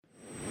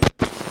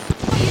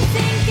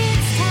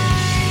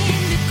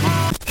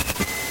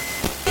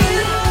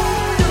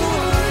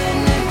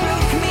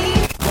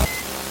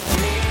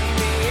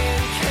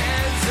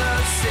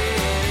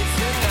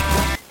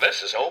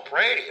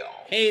Radio.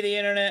 Hey, the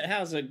internet,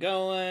 how's it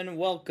going?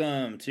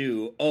 Welcome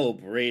to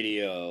Ope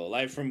Radio,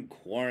 live from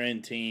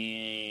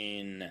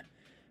quarantine.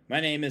 My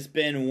name is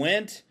Ben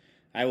Wendt.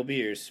 I will be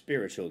your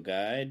spiritual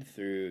guide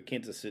through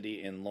Kansas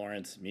City and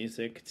Lawrence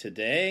music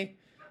today.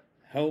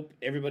 Hope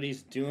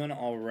everybody's doing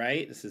all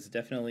right. This is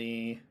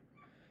definitely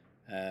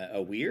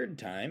a weird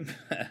time.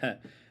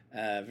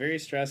 Very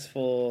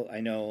stressful. I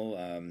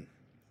know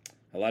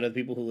a lot of the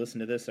people who listen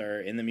to this are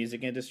in the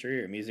music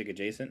industry or music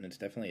adjacent, and it's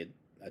definitely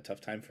a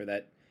tough time for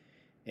that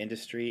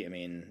industry. I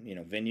mean, you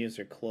know, venues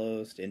are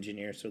closed,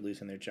 engineers are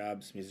losing their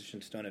jobs,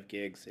 musicians don't have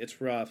gigs. It's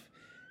rough,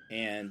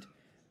 and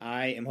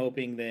I am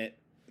hoping that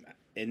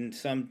in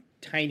some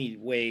tiny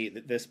way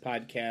that this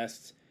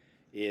podcast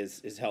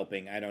is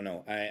helping. I don't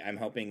know. I'm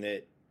hoping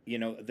that, you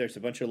know, there's a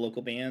bunch of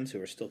local bands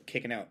who are still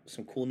kicking out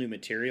some cool new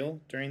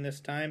material during this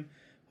time,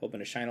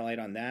 hoping to shine a light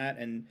on that.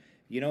 And,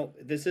 you know,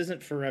 this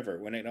isn't forever.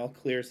 When it all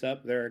clears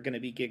up, there are going to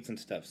be gigs and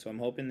stuff. So I'm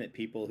hoping that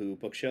people who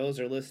book shows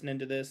are listening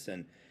to this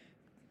and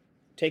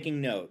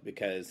taking note,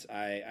 because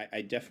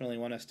I definitely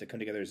want us to come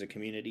together as a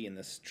community in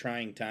this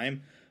trying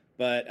time.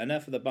 But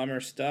enough of the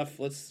bummer stuff.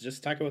 Let's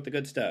just talk about the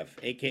good stuff,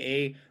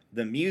 a.k.a.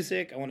 the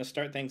music. I want to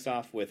start things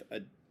off with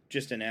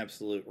just an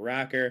absolute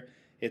rocker.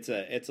 It's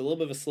a little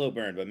bit of a slow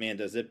burn, but man,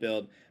 does it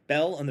build.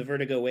 Belle and the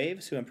Vertigo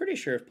Waves, who I'm pretty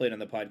sure have played on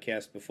the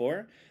podcast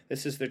before.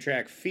 This is their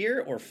track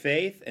Fear or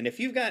Faith. And if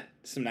you've got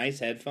some nice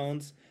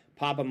headphones,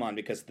 pop them on,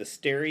 because the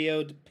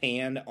stereo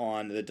pan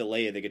on the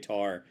delay of the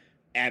guitar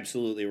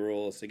absolutely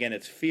rules. Again,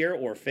 it's Fear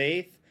or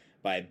Faith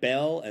by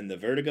Belle and the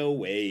Vertigo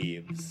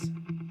Waves.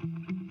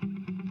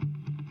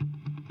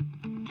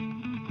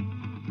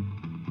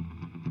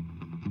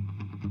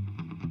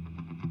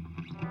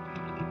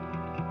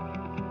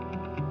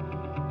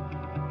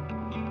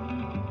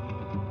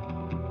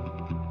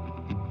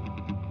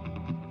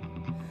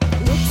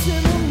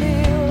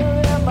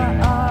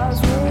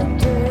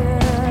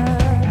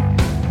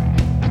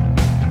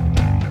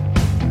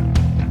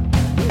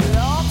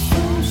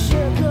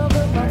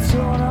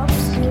 Torn up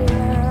skin.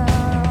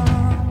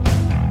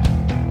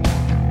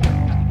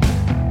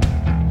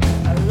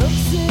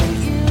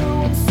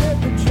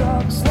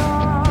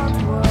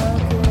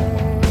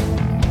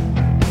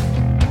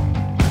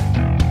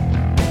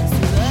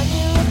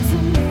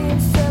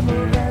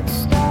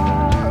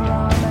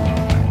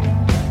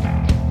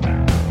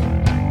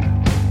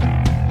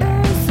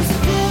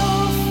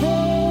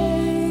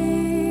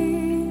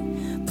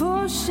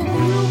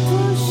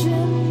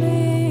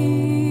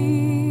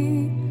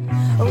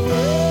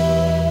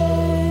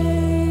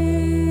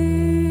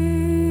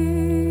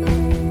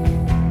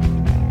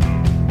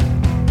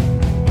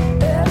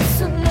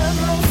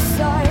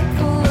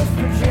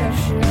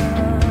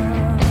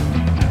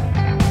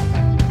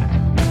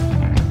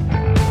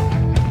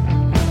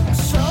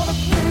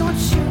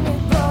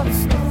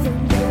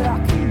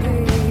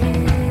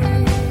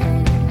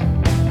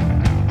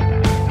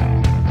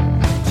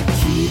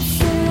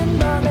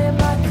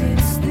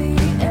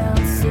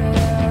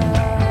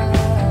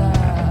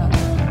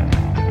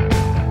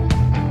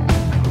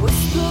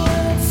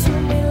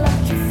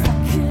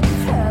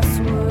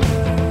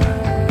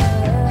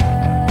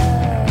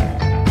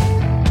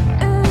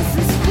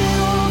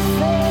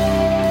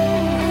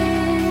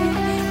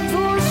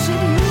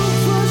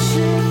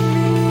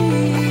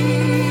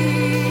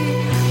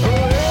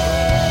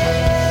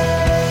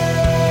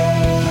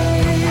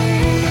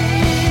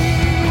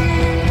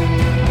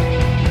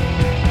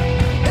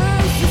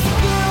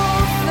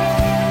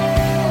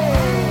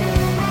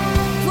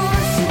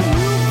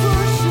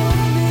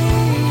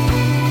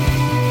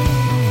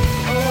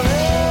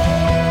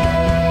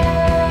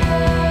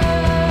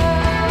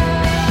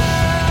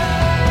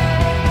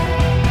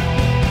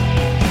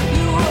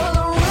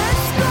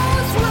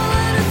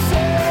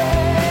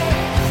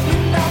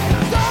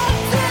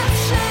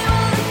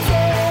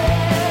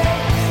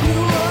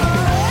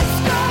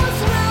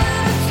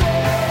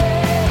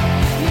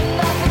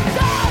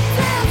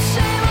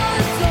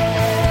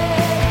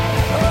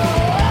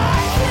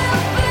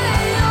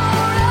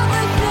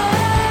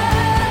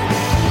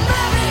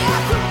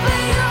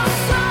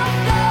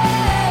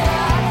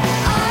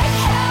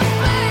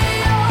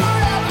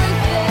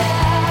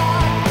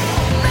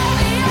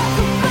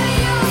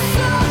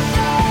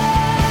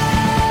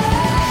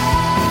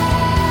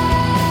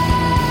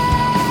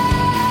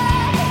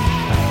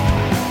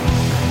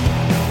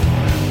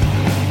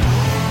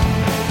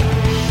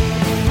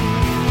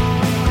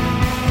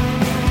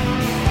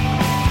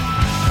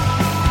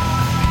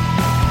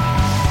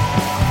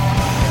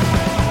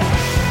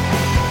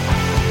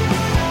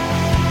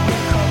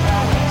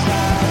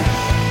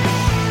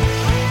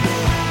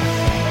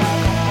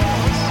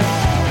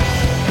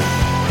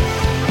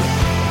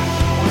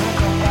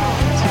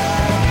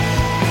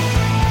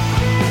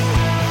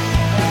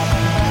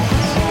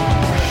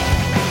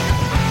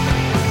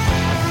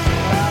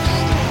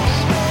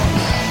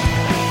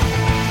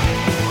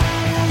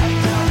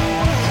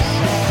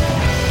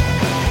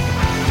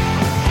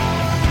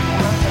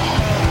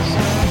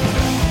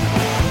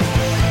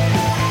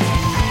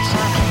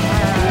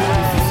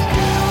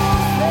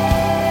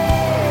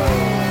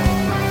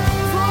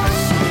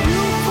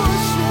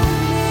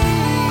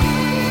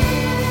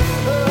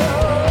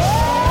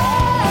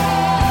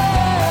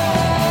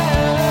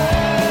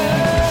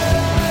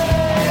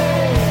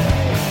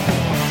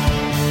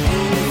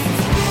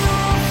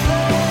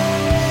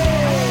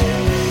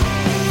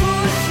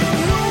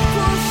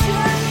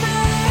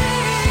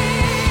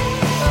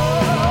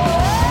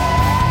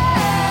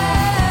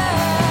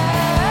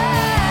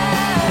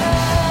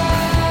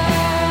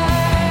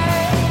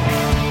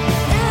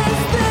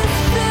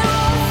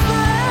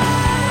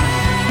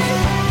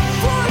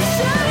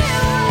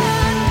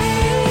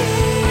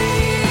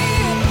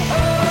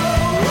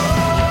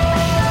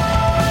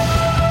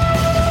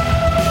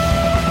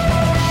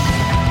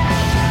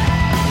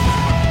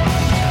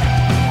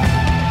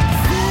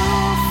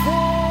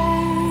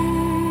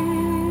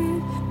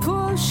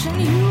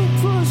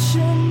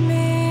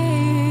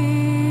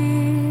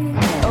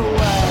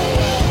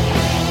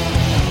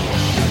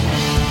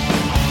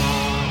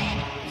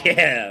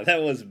 Yeah,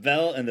 that was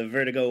Belle and the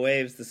Vertigo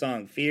Waves, the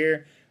song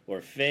Fear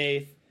or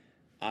Faith.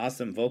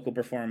 Awesome vocal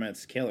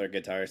performance, killer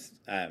guitars.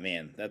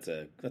 Man, that's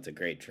a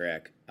great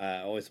track.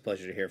 Always a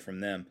pleasure to hear from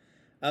them.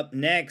 Up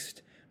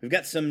next, we've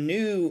got some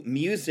new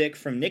music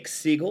from Nick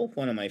Siegel,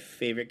 one of my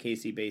favorite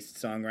KC-based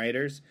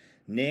songwriters.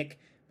 Nick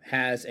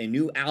has a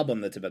new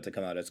album that's about to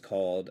come out. It's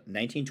called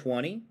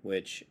 1920,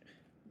 which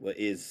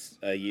is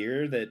a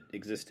year that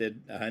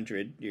existed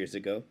 100 years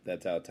ago.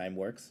 That's how time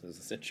works. It was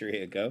a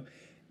century ago.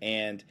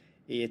 And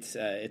it's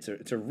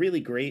a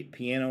really great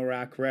piano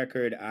rock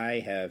record. I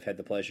have had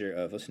the pleasure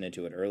of listening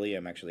to it early.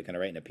 I'm actually kind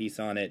of writing a piece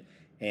on it.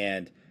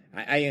 And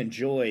I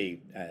enjoy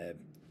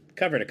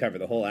cover to cover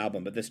the whole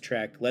album. But this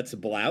track, Let's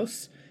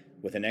Blouse,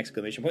 with an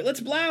exclamation point,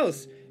 Let's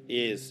Blouse,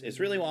 is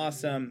really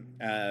awesome.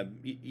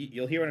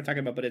 You'll hear what I'm talking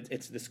about, but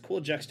it's this cool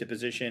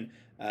juxtaposition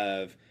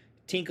of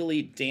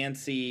tinkly,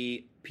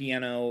 dancey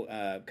piano,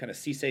 kind of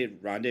Cisse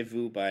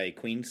Rendezvous by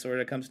Queen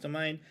sort of comes to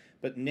mind.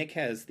 But Nick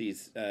has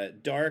these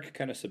dark,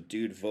 kind of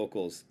subdued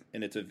vocals,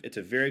 and it's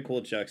a very cool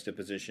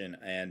juxtaposition,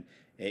 and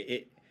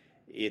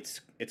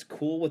it's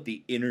cool what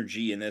the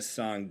energy in this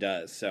song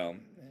does. So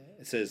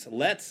it says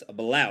 "Let's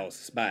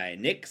Blouse" by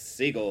Nick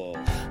Siegel.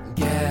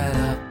 Get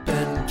up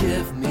and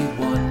give me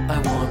what I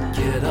want.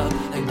 Get up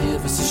and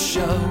give us a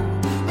show,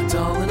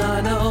 darling. I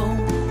know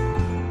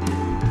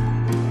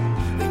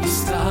that your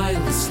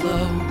style is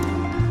slow.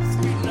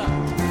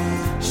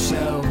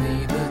 Show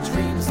me the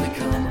dreams that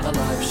come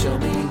alive. Show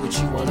me what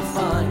you want to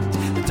find.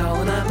 But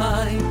darling, I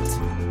might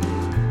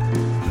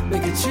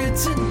make it true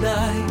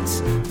tonight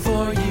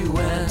for you,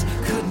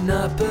 and could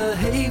not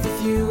behave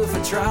with you if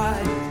I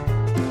tried.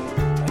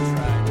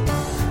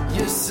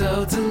 You're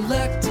so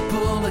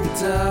delectable like a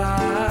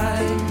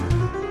dye.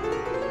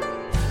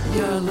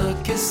 Your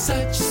look is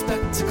such a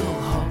spectacle.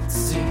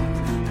 Haltsy,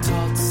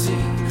 totsy,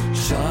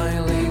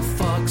 shyly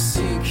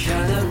foxy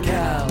kind of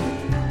gal.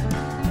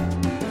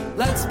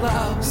 Let's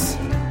blouse.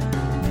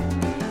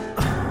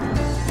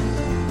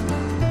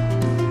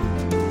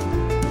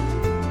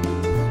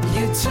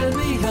 You turn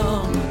me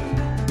on.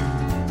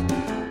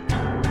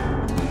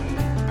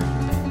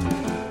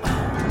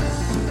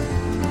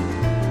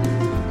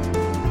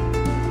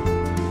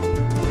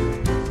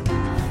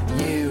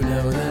 You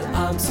know that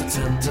I'm so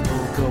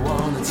temptable. Go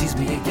on and tease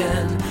me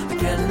again,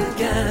 again and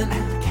again,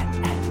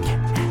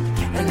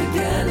 and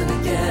again and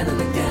again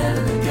and again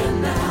and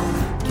again now.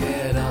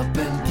 Get up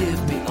and give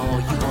me all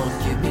you want.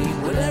 Give me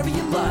whatever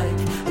you like.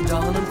 And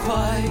darling, I'm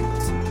quite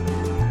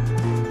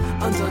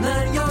undone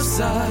at your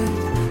side.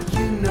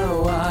 You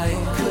know I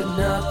could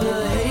not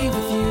behave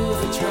with you if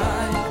I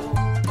tried.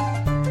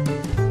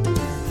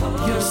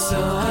 You're so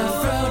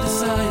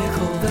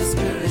aphrodisiacal. The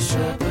spirit is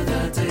short, but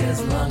the day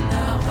is long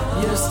now.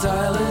 Your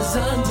style is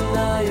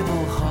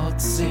undeniable.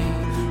 Hotsy,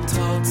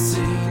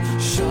 totsy,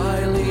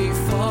 shyly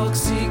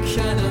foxy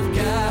kind of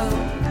gal.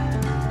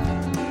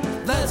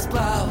 Let's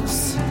blouse.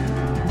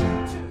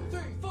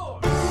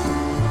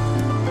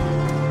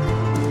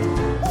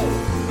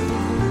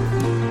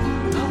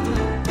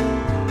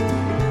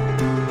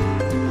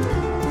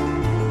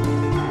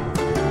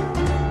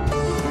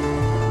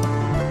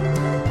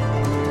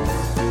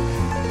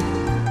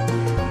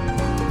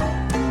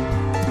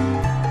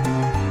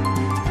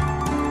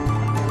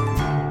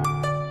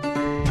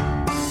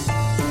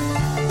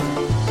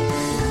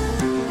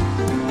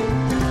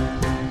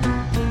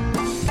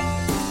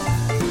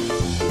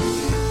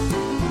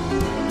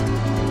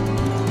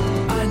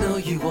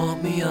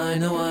 I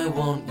know I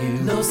want you.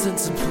 No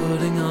sense in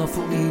putting off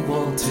what we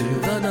want to.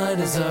 The night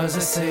is ours, I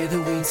say that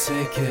we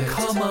take it.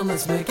 Come on,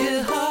 let's make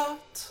it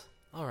hot.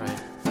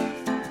 Alright.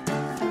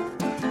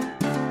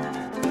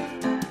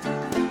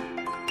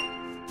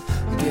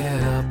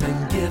 Get up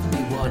and give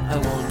me what I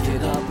want.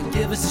 Get up and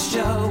give us a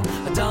show.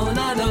 Darling,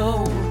 I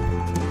know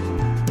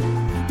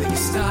that your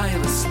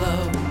style is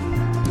slow.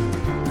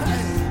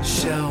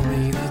 Show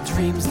me the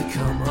dreams that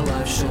come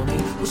alive. Show me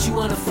what you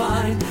want to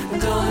find.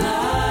 And darling,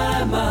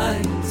 I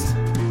might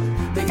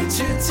make it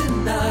true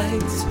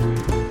tonight.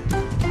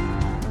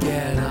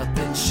 Get up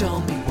and show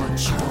me what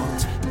you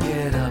want.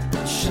 Get up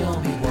and show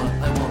me what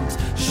I want.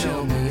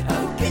 Show me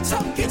a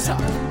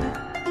guitar.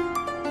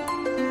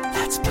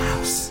 Let's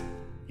blouse.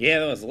 Yeah,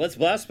 that was Let's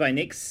Blouse by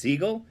Nick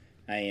Siegel.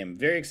 I am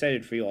very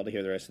excited for you all to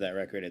hear the rest of that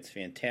record. It's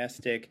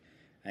fantastic.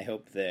 I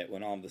hope that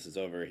when all of this is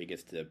over, he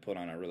gets to put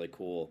on a really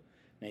cool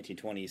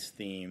 1920s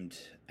themed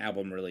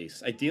album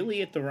release.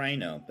 Ideally at the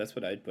Rhino. That's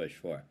what I'd push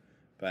for.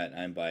 But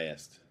I'm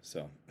biased,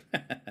 so...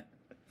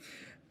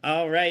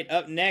 All right,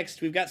 up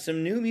next, we've got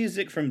some new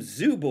music from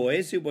Zooboy.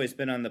 Zooboy's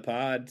been on the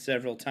pod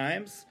several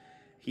times.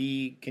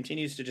 He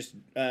continues to just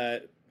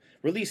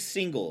release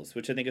singles,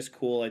 which I think is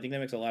cool. I think that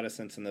makes a lot of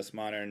sense in this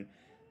modern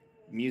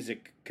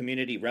music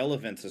community.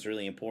 Relevance is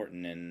really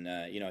important, and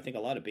I think a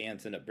lot of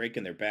bands end up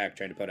breaking their back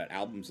trying to put out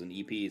albums and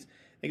EPs.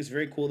 I think it's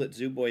very cool that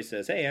Zooboy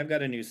says, hey, I've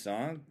got a new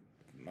song.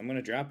 I'm going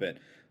to drop it.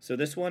 So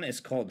this one is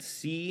called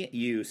See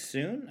You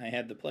Soon. I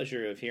had the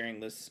pleasure of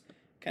hearing this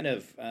kind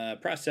of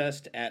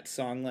processed at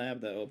Song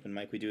Lab, the open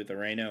mic we do at the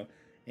Rhino,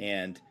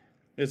 and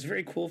was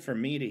very cool for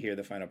me to hear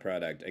the final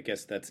product. I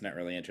guess that's not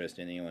really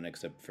interesting to anyone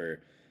except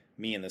for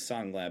me and the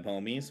Song Lab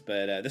homies.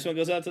 But this one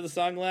goes out to the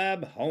Song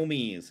Lab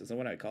homies. Is that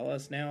what I call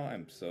us now?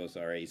 I'm so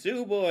sorry.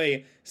 Sue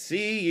Boy,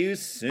 see you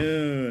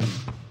soon.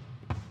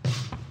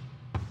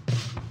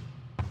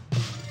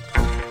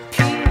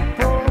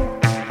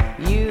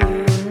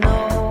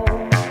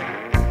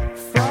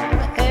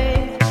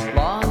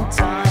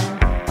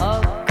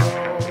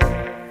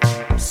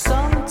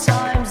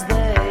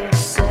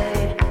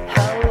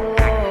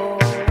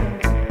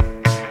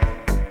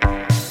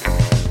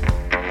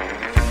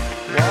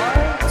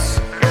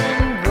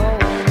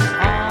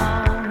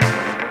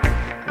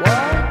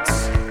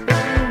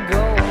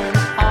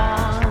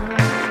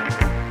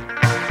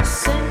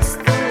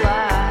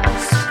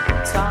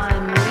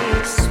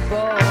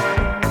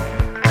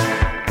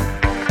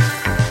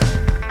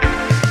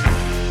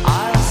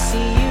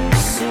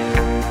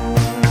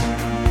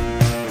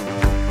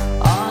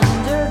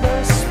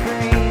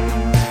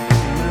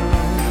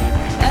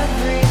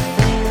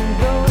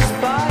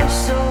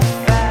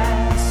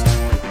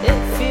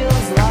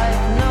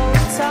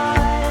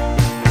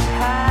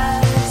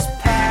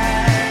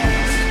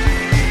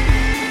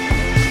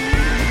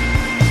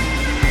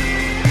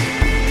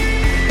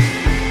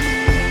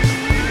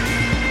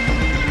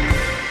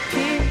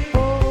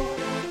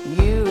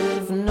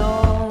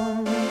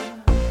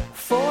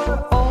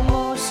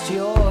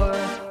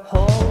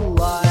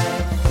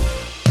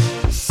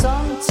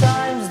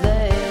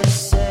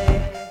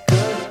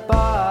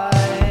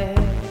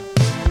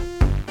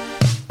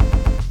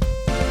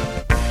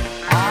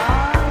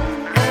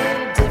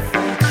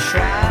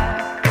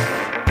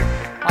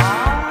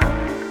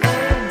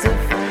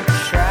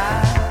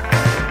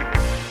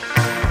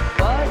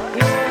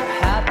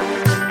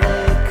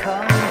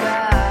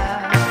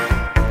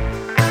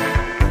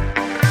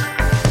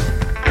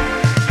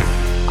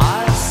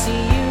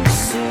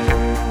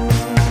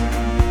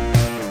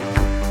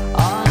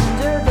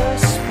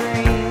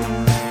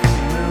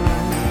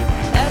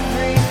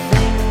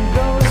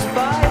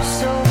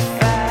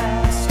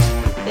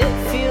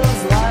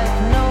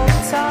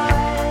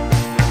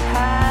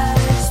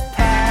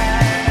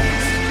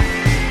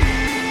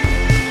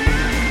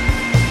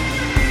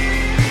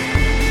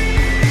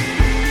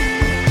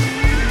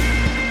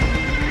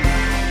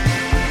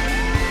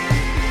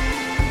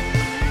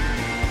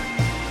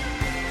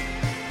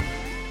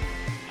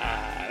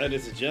 That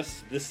is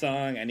just the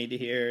song I need to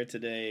hear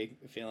today.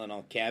 Feeling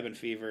all cabin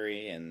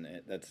fevery,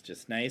 and that's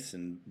just nice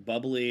and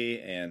bubbly,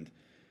 and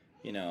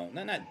you know,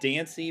 not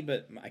dancey,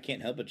 but I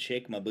can't help but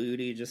shake my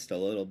booty just a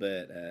little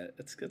bit.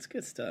 It's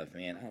good stuff,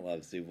 man. I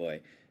love Zoo Boy.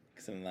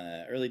 Some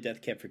early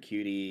Death Cab for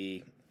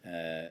Cutie,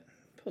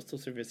 Postal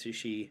Service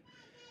Sushi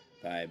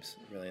vibes.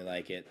 Really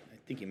like it. I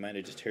think you might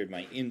have just heard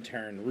my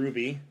intern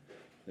Ruby in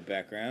the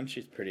background.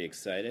 She's pretty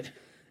excited.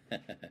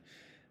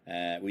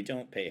 We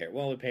don't pay her.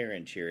 Well, we pay her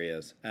in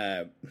Cheerios.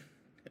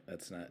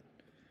 That's not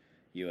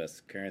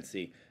U.S.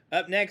 currency.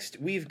 Up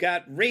next, we've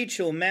got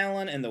Rachel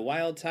Mallon and the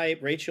Wild Type.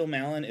 Rachel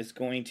Mallon is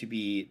going to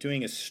be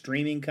doing a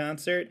streaming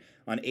concert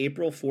on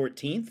April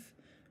 14th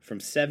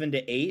from 7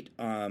 to 8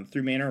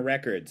 through Manor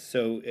Records.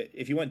 So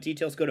if you want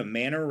details, go to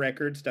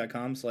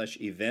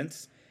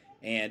manorrecords.com/events.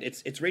 And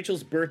it's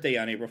Rachel's birthday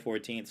on April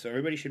 14th, so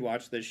everybody should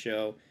watch this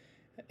show.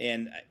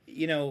 And,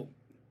 you know,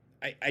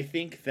 I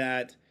think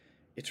that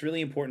it's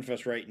really important for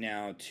us right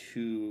now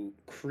to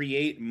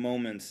create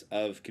moments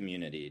of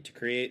community, to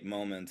create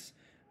moments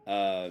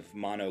of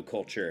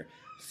monoculture.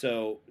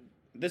 So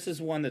this is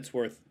one that's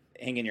worth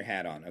hanging your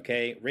hat on,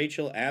 okay?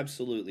 Rachel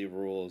absolutely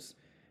rules.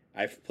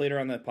 I've played her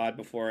on the pod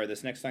before.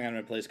 This next song I'm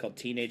going to play is called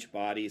Teenage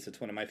Bodies. It's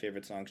one of my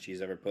favorite songs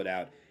she's ever put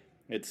out.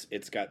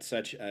 It's got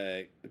such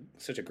a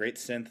great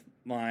synth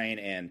line,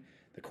 and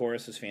the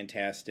chorus is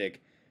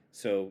fantastic.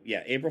 So,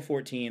 yeah, April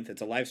 14th.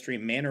 It's a live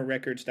stream,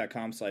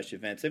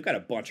 manorrecords.com/events. They've got a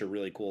bunch of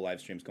really cool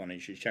live streams going on.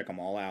 You should check them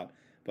all out.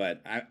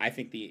 But I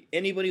think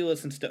anybody who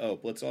listens to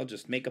Ope, let's all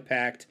just make a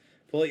pact.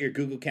 Pull out your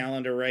Google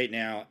Calendar right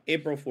now.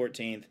 April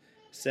 14th,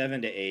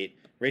 7 to 8.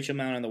 Rachel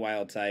Mallon and the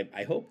Wild Type.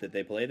 I hope that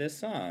they play this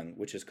song,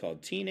 which is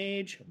called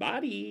Teenage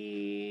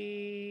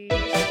Bodies.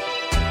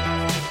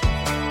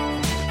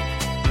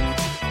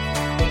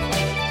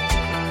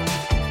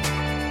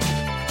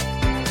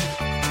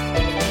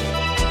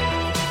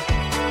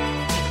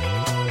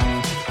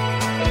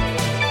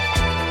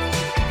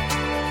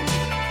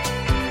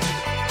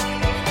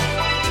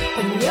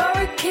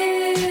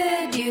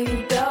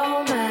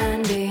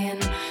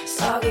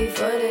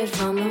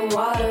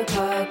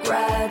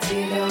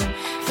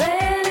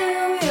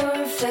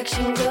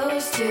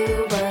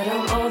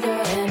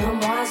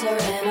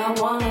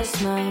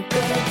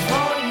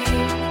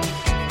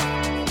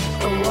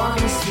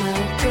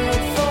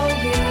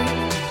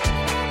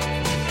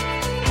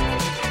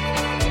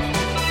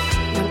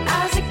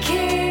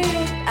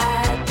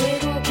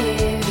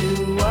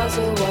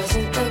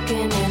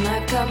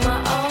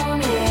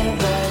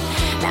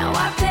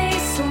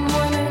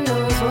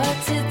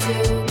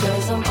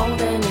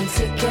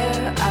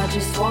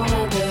 Just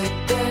wanna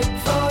look good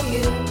for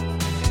you.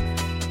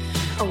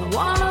 I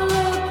wanna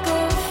look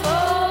good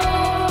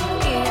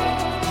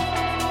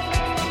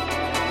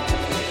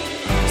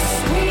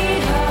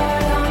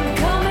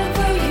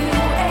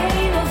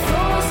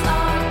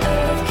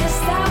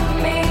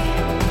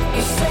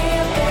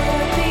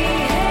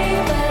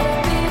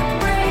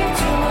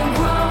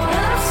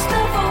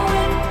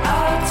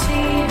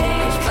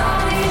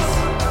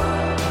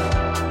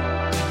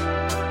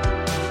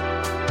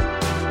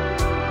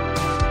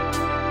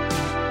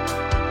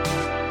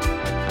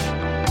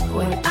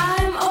When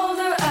I'm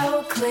older, I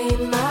will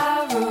clean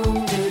my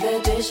room, do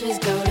the dishes,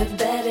 go to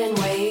bed, and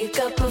wake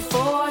up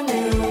before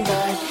noon.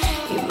 But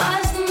you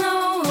must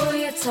know who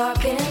you're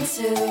talking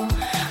to.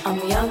 I'm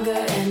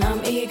younger and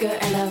I'm eager,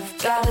 and I've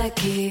gotta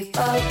keep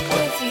up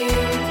with you.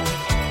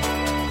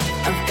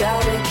 I've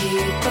gotta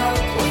keep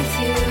up with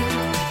you.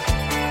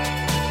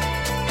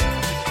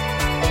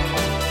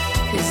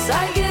 As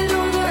I get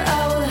older,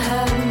 I will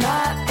have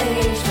my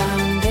age.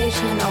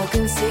 Foundation or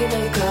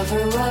concealer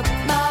cover up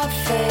my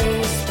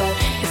face, but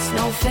it's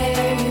no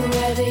fair, you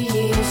wear the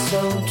years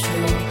so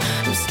true.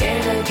 I'm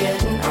scared of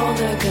getting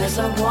older, cause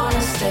I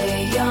wanna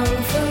stay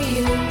young for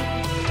you.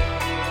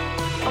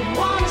 I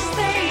wanna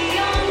stay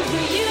young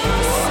for you.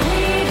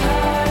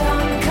 Sweetheart,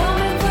 I'm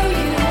coming for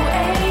you.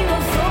 Ain't no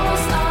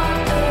force on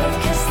earth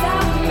can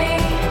stop me.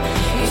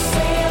 You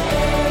say I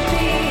better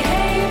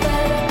behave,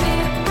 better be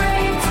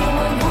brave.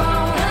 Doing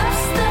grown-up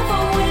stuff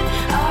with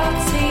our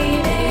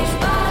teenage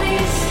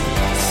bodies.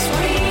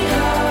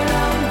 Sweetheart,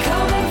 I'm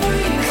coming for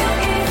you.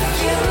 If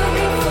you're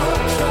looking for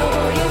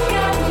trouble, you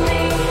got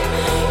me.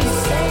 You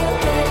say I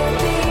better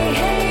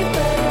behave,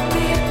 better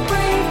be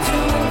brave.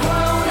 Doing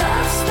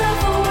grown-up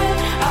stuff with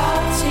our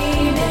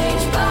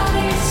teenage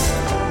bodies.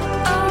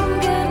 I'm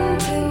getting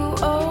too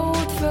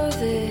old for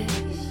this.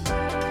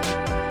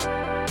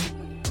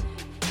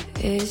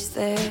 Is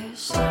there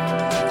something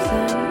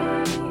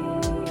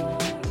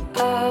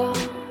else?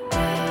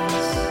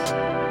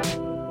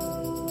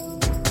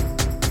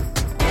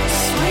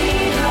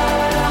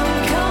 Sweetheart, I'm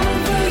coming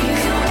for you.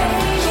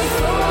 Ain't no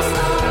force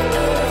on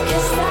earth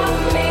can stop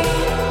me.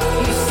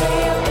 You say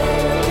I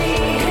better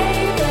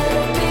behave,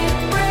 better be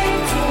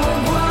brave.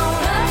 Doing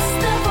grown-up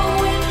stuff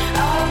with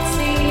our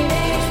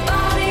teenage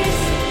bodies.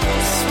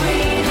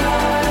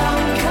 Sweetheart,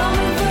 I'm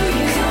coming for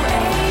you.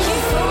 Ain't no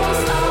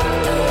force on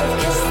earth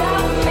can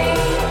stop me.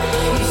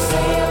 You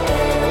say I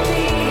better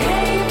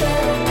behave,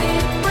 better be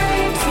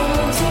brave.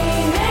 Doing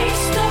teenage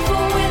stuff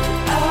with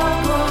our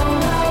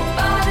grown-up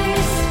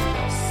bodies.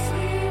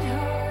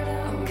 Sweetheart,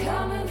 I'm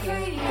coming for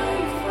you.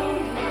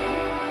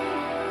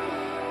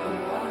 I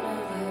wanna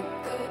look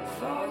good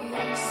for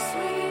you.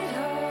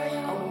 Sweetheart,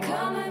 I'm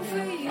coming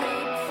for you.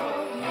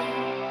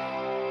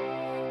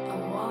 I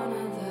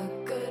wanna look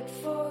good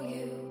for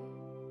you.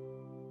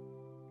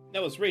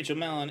 That was Rachel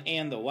Mellon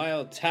and the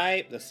Wild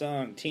Type, the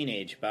song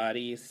Teenage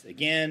Bodies.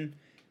 Again,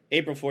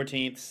 April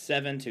 14th,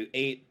 7 to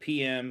 8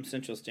 p.m.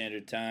 Central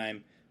Standard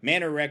Time.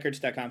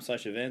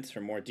 ManorRecords.com/events for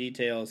more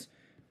details.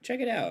 Check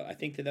it out. I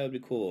think that would be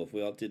cool if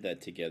we all did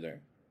that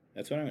together.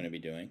 That's what I'm going to be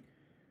doing.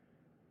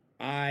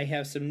 I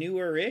have some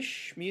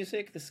newer-ish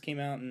music. This came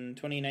out in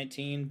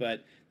 2019,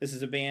 but this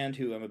is a band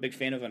who I'm a big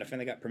fan of, and I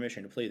finally got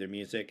permission to play their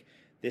music.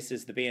 This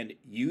is the band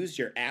Use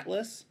Your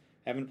Atlas.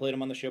 Haven't played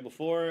them on the show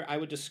before. I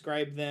would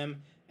describe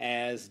them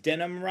as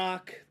denim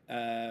rock,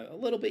 a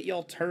little bit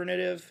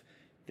alternative.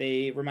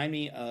 They remind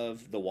me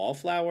of the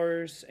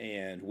Wallflowers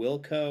and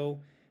Wilco.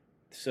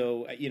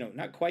 So,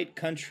 not quite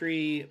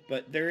country,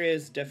 but there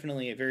is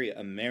definitely a very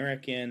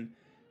American,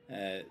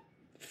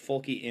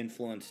 folky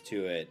influence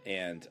to it.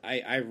 And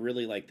I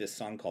really like this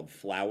song called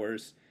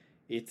Flowers.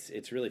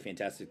 It's really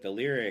fantastic. The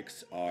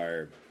lyrics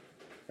are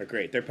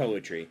great. They're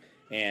poetry.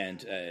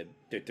 And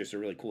there's a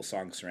really cool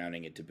song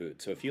surrounding it to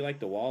boot. So if you like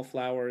the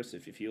Wallflowers,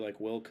 if you like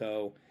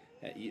Wilco,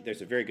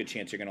 there's a very good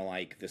chance you're going to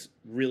like this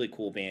really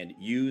cool band,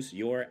 Use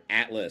Your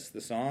Atlas. The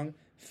song,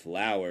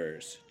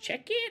 Flowers.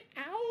 Check it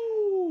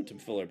out. I'm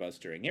filler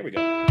bustering. Here we go.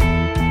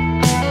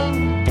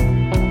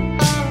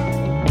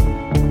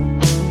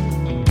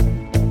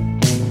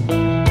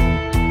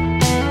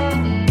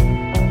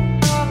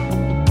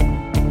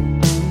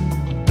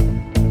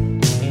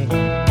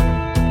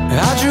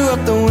 I drew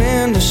up the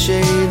window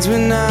shades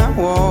when I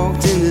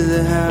walked into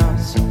the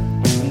house.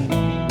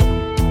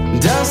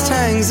 Dust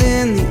hangs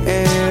in the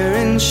air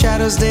and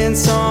shadows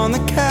dance on the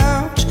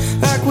couch.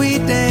 Like we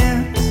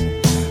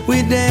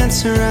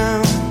dance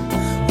around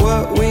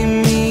what we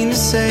mean to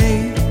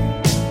say.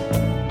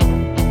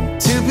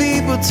 Two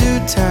people too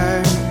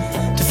tired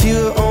to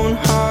feel their own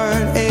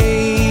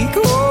heartache.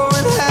 Oh,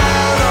 and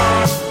how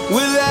long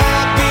will I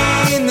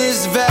be in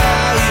this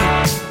valley?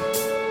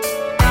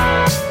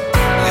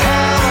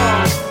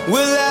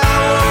 Will I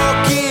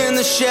walk in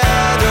the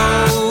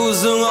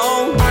shadows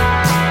alone?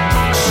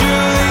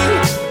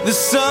 Surely the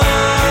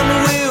sun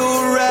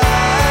will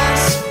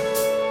rise.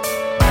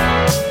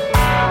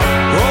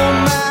 Oh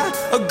my,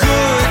 a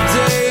good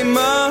day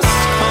must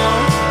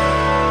come.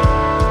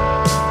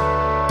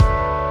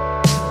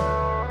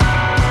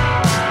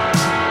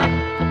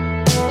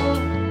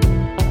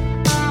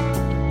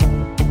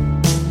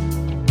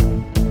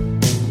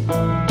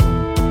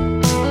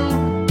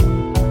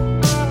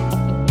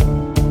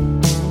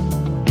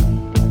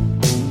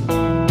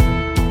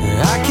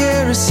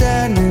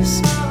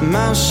 Sadness,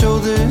 my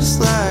shoulders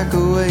like a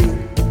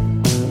weight.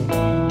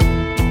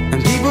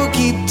 And people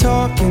keep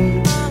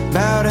talking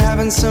about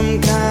having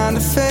some kind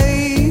of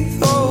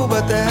faith. Oh,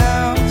 but the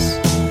house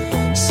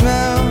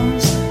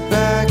smells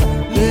like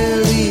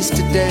lilies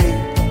today.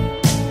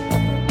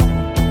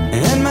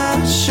 And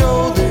my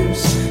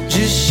shoulders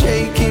just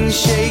shaking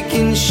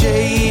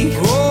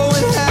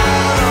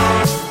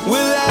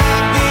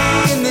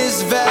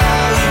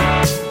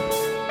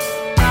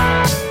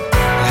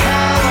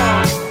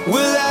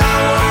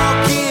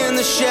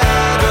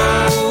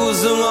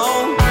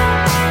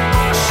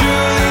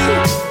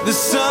the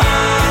sun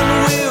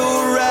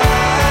will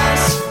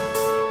rise.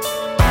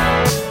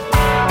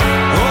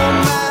 Oh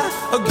my,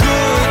 a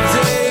good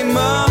day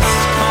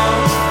must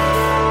come.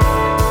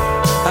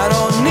 I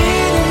don't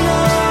need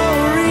no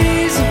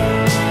reason,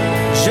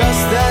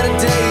 just that a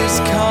day is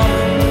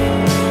coming.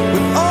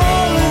 With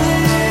all of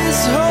this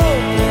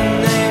hope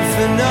and aim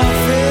for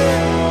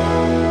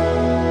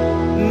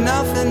nothing,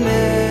 nothing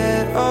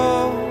at all.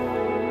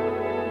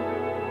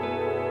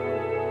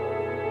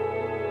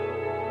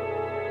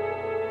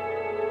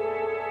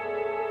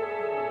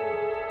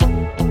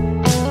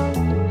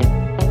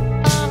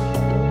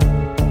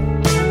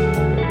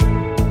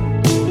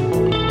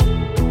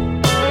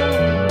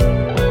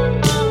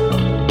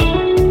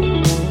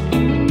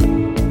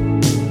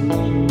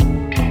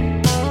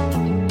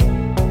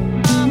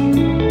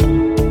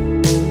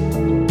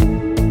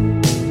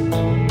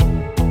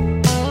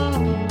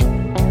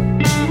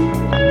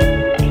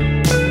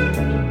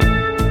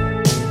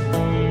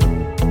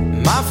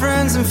 My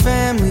friends and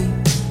family,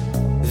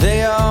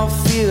 they all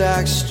feel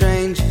like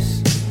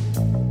strangers.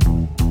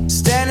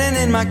 Standing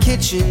in my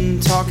kitchen,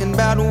 talking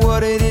about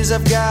what it is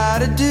I've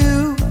gotta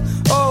do.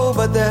 Oh,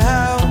 but the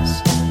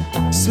house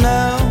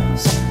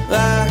smells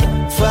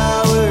like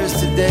flowers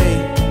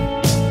today.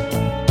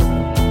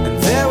 And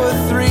there were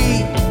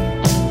 3,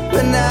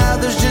 but now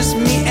there's just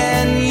me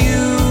and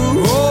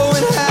you. Oh,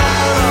 and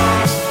how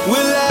long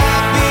will I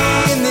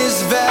be in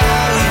this valley?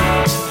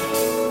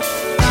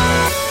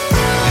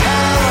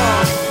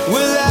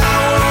 Will I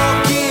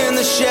walk in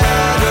the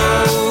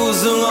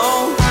shadows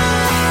alone?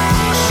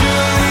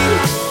 Surely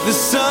the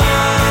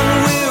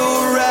sun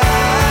will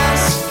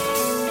rise.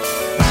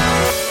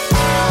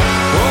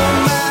 Oh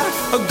my,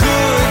 a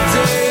good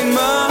day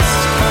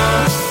must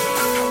come.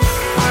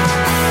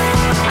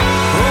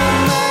 Oh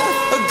my,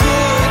 a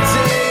good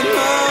day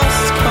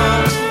must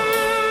come.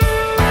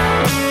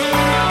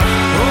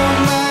 Oh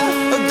my,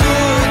 a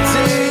good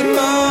day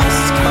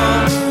must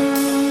come.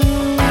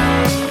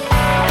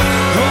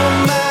 Oh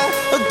my,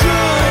 a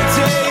good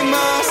day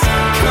must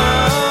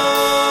come.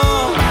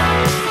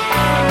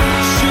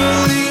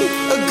 Surely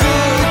a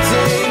good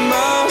day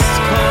must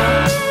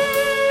come.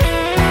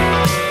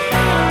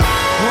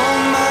 Oh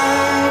my,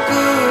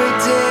 good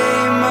day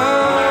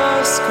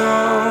must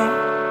come.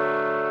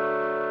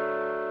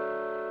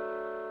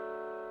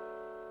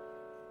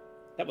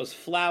 That was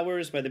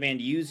Flowers by the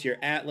band Use Your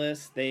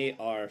Atlas. They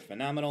are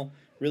phenomenal.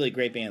 Really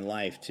great band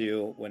live,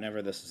 too.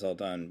 Whenever this is all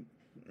done,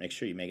 make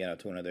sure you make it out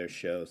to one of their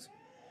shows.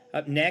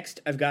 Up next,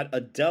 I've got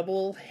a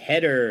double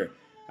header.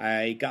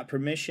 I got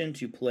permission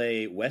to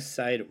play West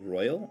Side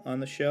Royal on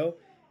the show,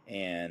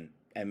 and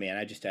man,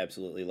 I just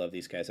absolutely love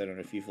these guys. I don't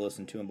know if you've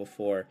listened to them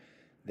before.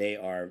 They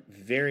are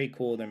very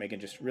cool. They're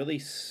making just really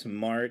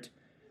smart,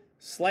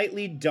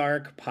 slightly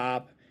dark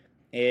pop.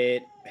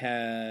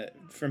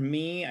 For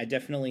me, I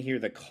definitely hear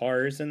the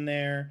Cars in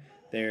there.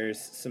 There's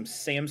some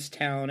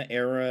Samstown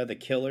era, the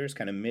Killers,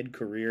 kind of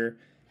mid-career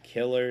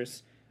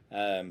Killers.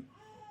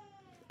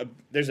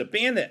 There's a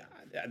band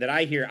that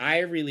I hear. I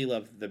really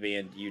love the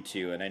band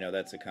U2, and I know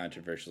that's a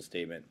controversial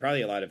statement.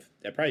 I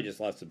probably just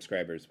lost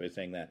subscribers by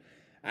saying that.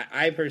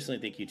 I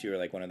personally think U2 are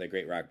like one of the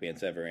great rock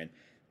bands ever,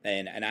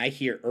 and I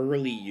hear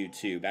early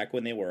U2 back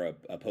when they were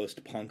a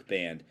post-punk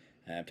band.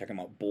 I'm talking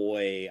about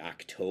Boy,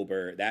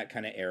 October, that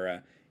kind of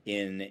era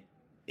in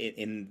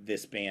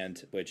this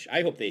band, which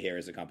I hope they hear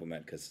as a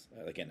compliment, because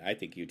again, I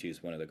think U2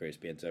 is one of the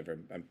greatest bands ever.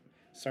 I'm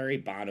sorry,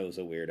 Bono's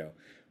a weirdo,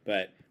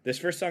 but this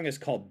first song is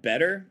called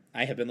Better.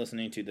 I have been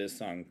listening to this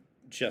song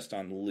just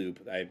on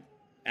loop. I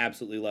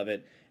absolutely love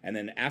it. And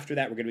then after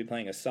that, we're going to be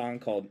playing a song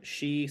called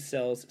She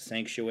Sells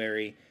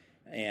Sanctuary,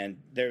 and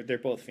they're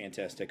both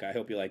fantastic. I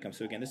hope you like them.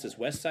 So again, this is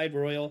West Side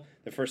Royal.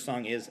 The first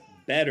song is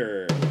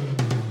Better.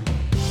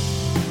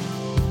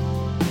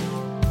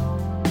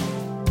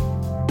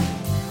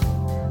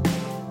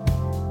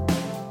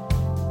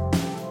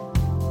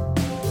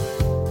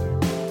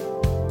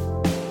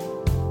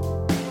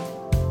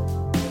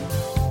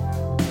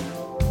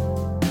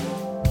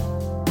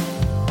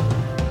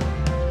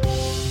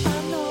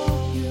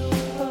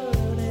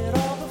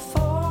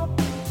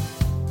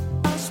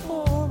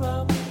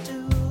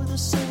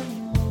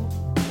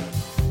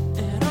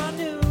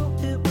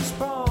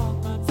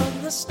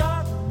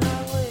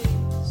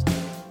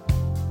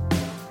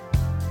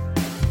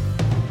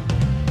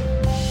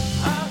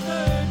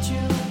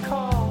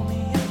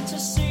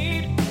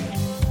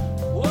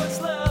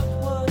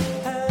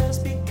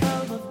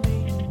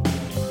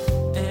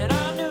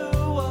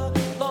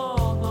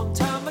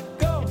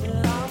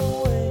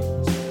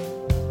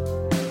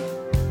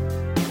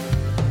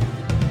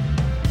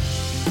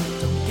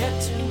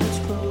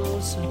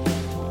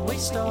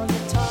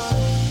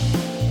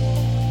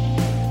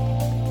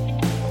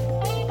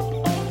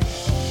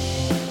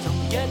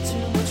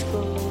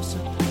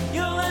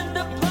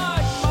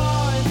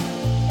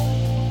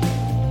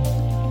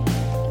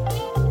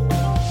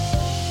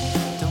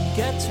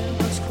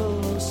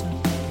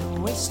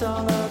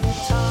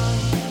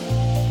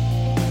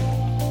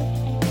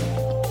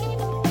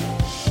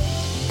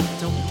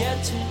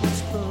 Too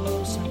much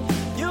closer,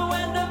 you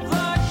end up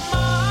like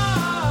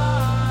mine.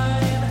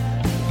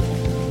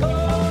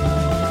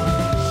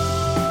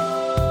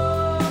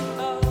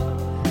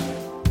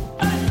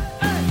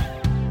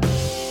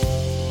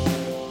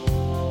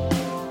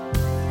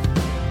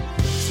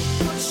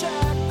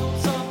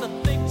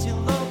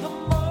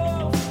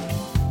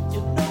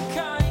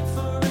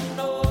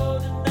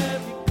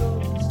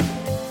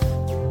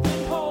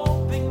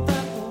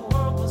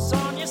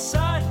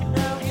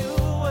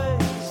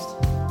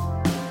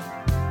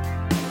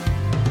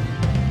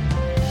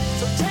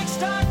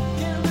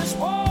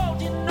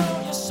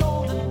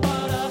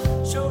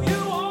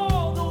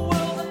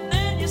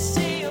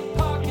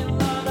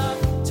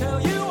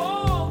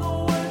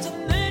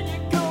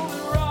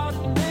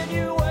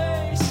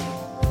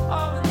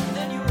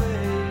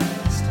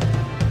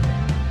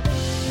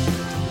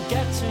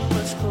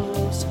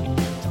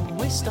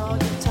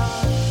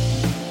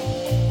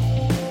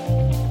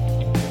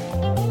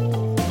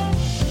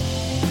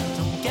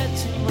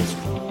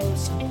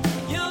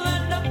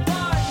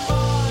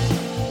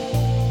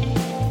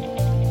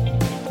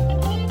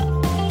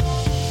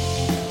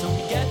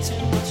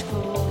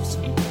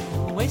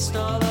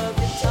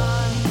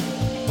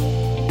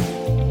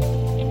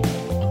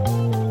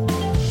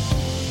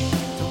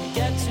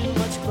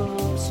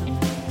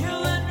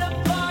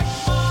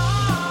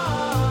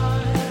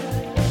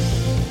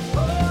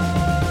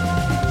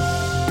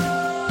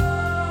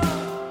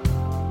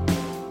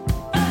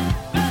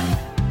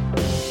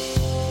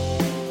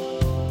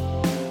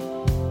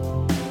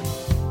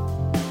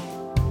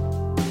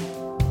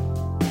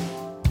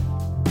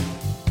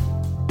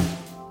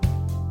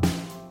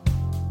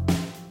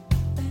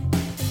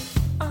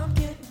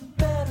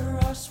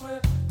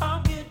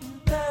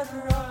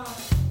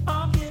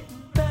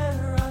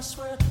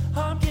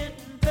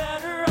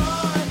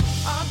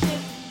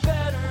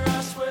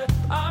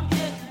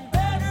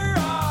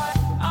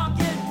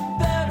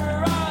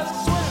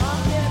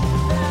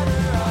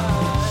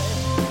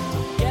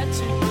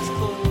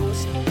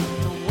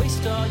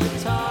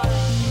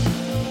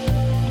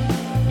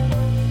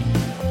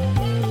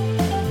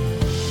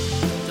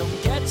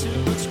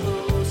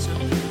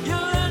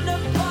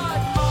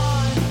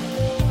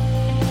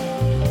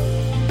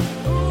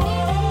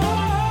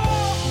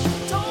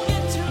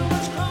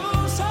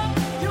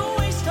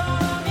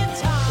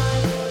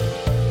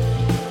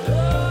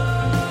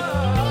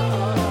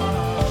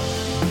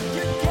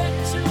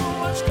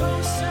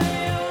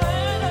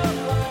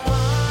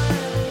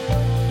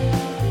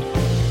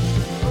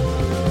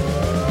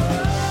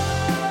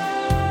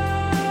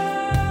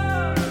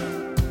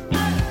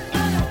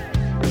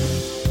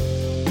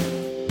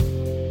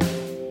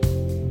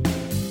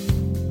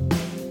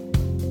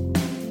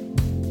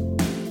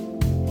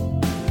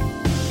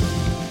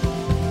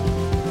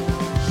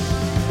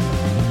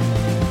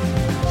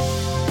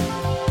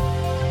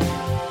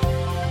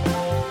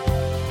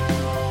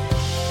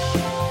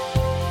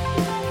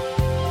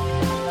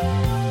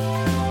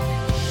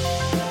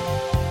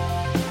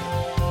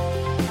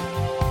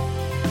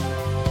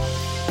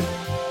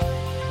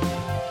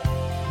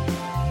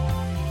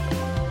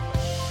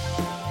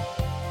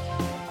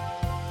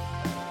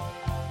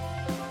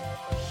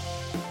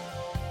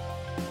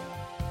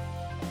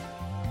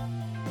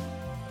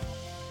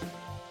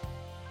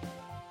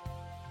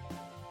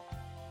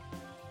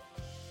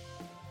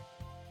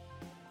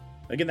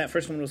 Again, that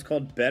first one was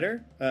called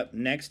Better. Up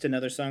next,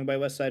 another song by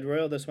West Side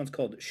Royal. This one's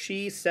called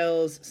She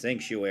Sells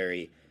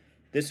Sanctuary.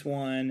 This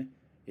one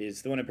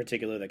is the one in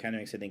particular that kind of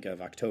makes me think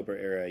of October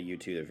era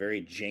U2. They're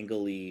very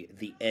jangly,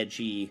 the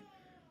edgy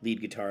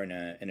lead guitar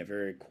and a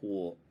very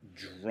cool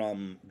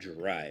drum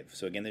drive.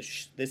 So again,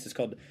 this is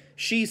called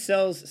She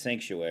Sells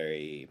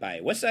Sanctuary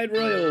by West Side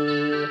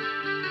Royal.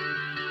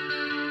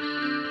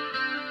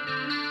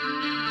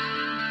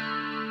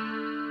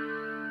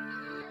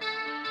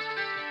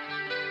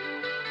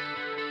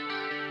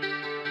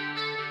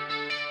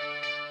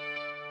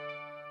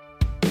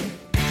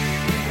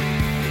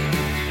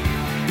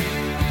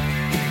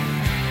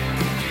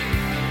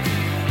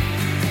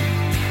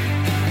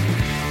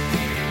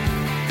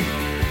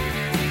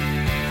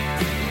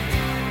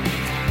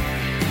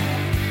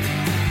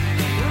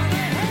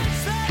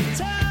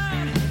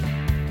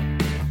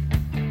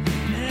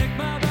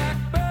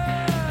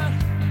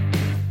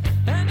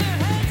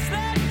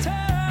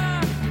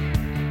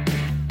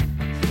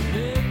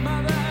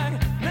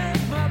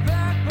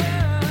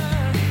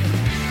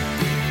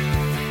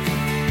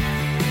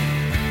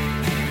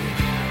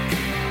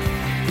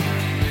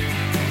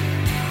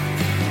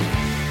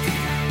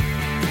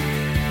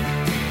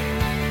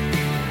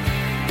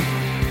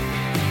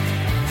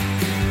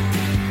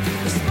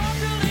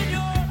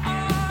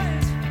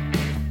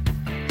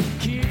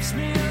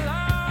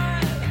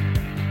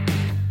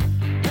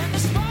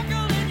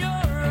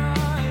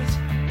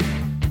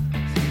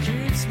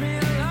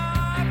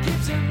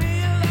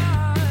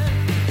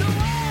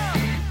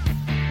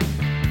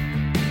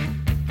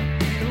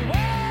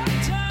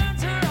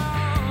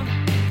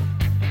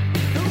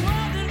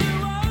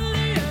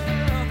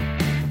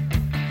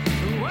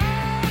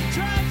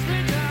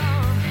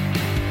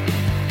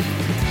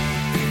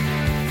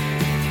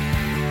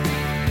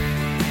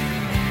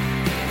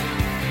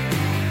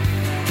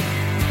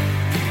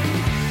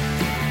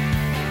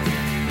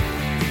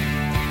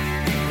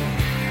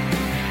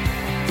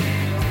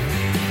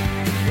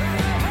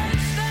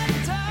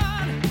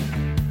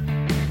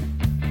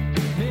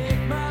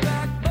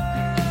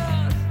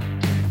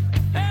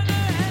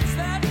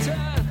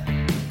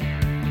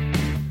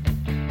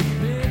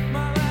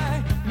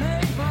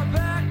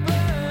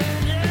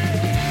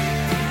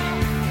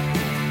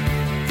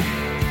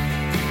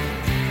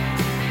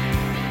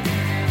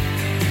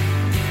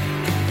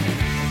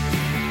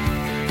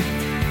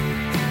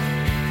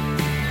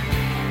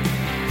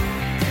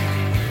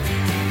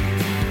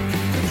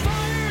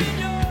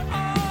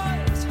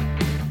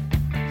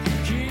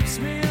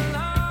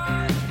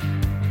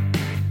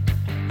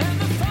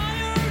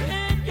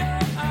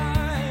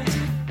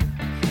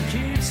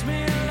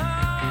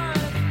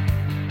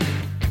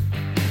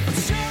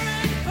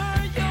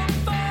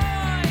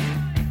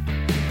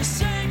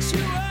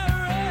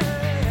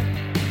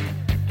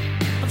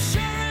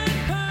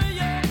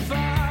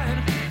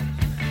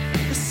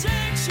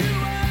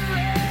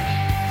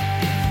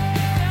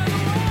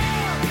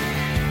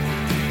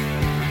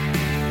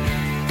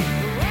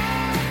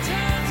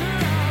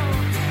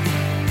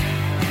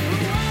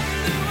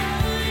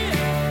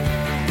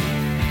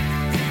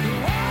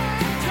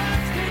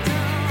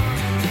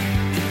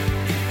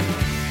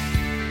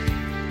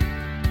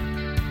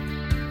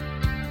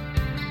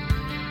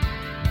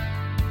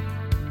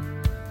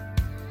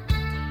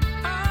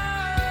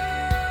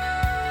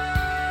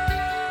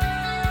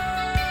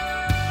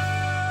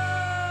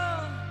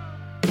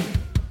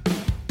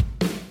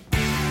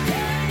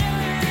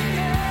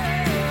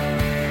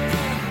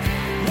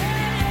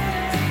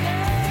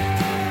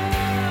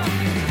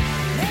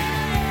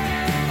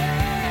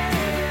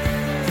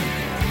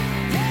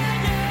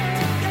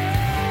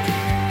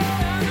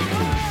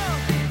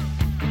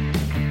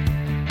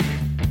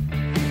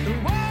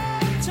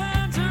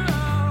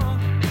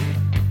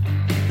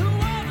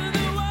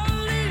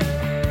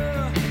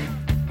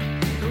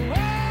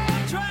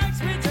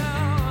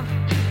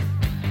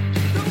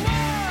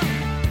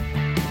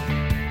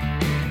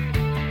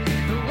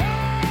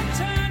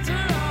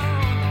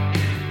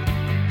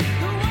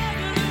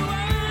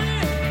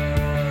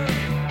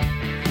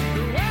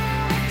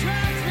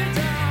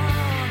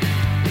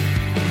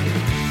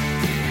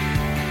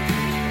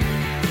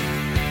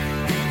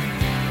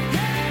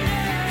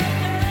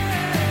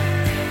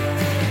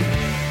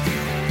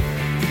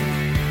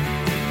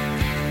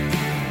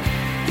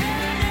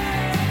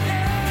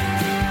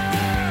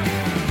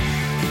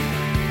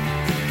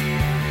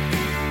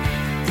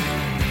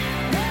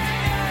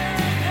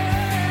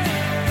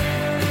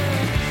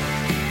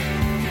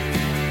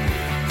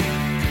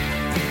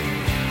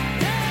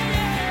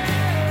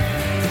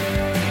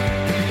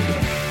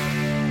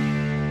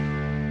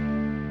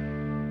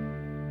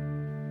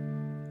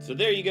 So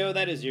there you go.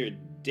 That is your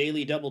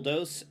daily double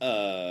dose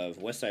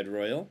of West Side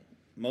Royal.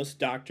 Most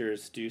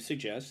doctors do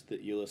suggest that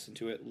you listen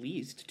to at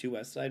least 2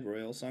 West Side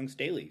Royal songs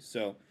daily.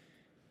 So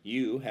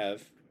you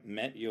have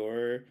met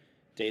your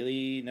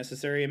daily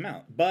necessary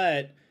amount.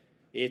 But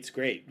it's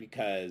great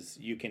because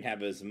you can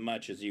have as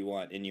much as you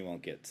want and you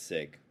won't get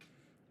sick.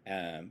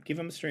 Give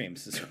them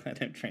streams is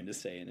what I'm trying to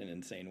say in an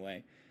insane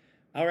way.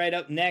 All right,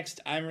 up next,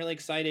 I'm really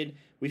excited.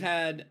 We've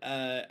had,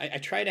 I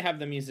try to have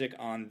the music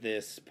on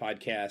this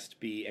podcast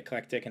be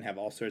eclectic and have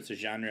all sorts of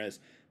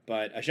genres,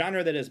 but a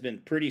genre that has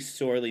been pretty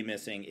sorely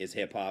missing is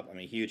hip hop. I'm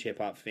a huge hip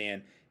hop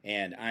fan,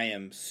 and I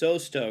am so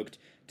stoked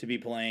to be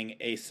playing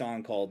a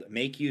song called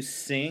Make You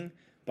Sing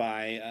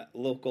by a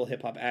local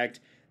hip hop act.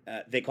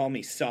 They call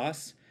me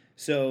Sauce.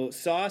 So,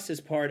 Sauce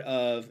is part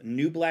of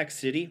New Black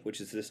City,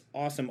 which is this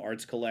awesome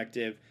arts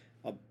collective,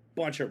 a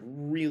bunch of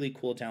really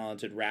cool,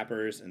 talented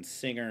rappers and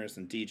singers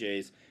and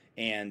DJs,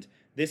 and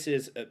this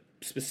is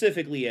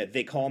specifically a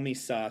They Call Me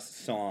Sauce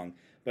song,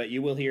 but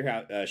you will hear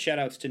how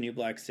shout-outs to New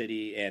Black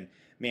City, and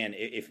man,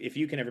 if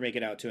you can ever make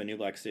it out to a New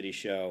Black City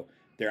show,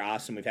 they're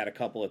awesome. We've had a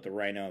couple at the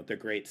Rhino. They're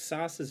great.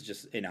 Sauce is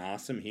just an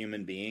awesome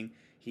human being.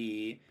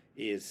 He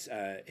is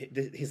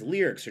his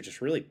lyrics are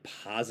just really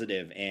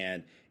positive,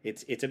 and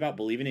it's about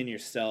believing in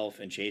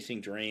yourself and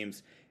chasing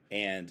dreams,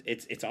 and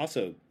it's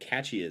also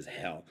catchy as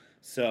hell.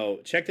 So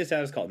check this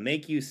out. It's called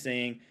Make You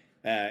Sing.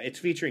 It's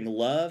featuring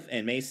Love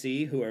and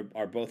Macy, who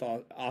are both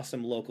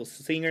awesome local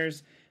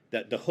singers.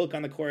 The hook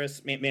on the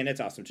chorus, man, it's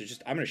awesome. So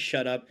I'm going to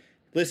shut up,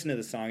 listen to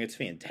the song. It's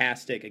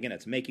fantastic. Again,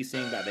 it's Make You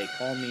Sing by They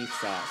Call Me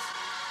Sauce.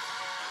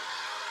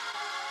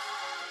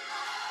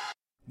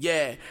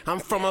 Yeah, I'm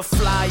from a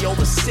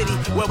flyover city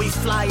where we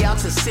fly out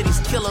to cities,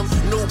 kill 'em,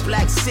 New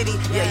Black City.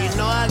 Yeah, you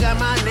know I got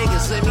my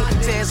niggas with me.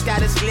 Ted's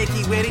got his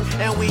blicky with him,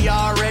 and we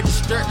all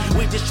registered.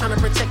 We just tryna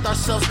protect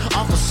ourselves,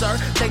 officer.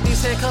 Take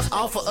these handcuffs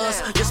off of us.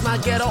 This my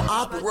ghetto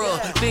opera,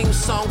 theme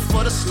song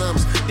for the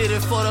slums. Did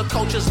it for the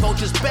coaches,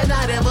 vultures, better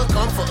not ever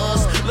come for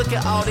us. Look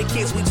at all the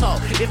kids we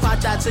taught. If I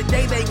die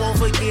today, they won't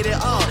forget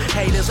it all.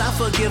 Haters, I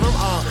forgive them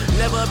all.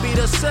 Never be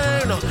the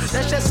same, no.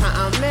 That's just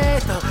how I'm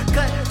made, though.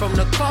 Cut from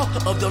the core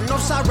of the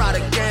north side. Ride a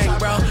gang,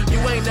 bro. You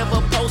ain't never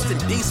posted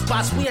these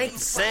spots, we ain't the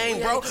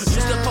same, bro.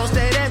 Used to post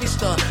at every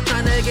store,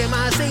 tryna get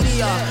my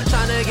CD off,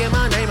 tryna get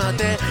my name out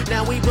there.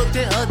 Now we booked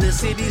in other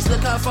cities.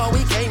 Look how far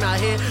we came out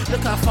here.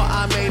 Look how far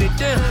I made it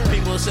there.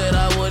 People said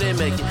I wouldn't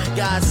make it.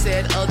 God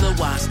said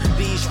otherwise.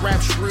 These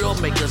raps real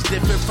make us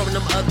different from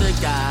them other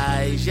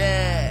guys.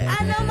 Yeah.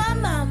 I know my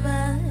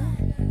mama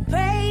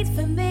prayed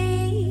for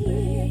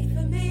me,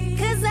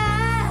 cause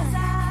I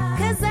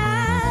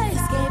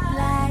escaped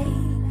life.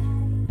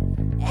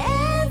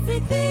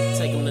 Everything.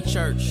 Take them to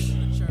church.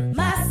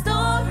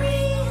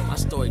 My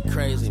story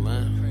crazy,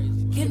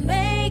 man. Can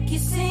make you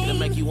sing. It'll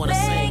make you wanna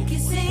sing. Make you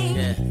sing.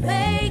 Yeah.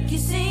 Make you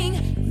sing.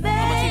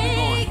 I'ma keep it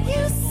going. Make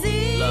you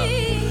sing. Look.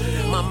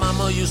 My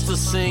mama used to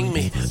sing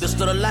me, this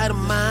little light of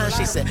mine.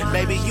 She said,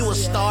 baby, you a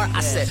star.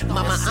 I said,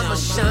 mama, I'ma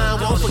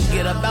shine. Won't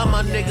forget about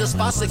my niggas,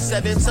 5, 6,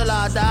 7 till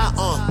I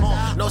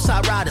die. No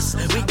side riders,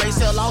 we race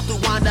hell all through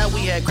Wanda.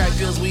 We had crack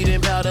pills, weed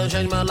and powder.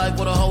 Changed my life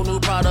with a whole new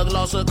product.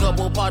 Lost a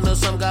couple partners,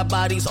 some got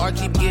bodies, or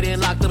keep getting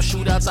locked up.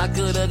 Shootouts, I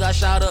coulda got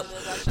shot up.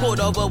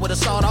 Pulled over with a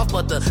sawed off,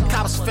 but the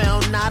cops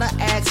found not a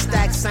ad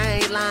stacks. I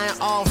ain't lying,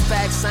 all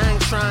facts, I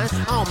ain't trying.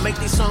 I don't make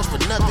these songs for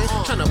nothing.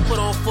 Tryna put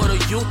on for the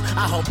youth,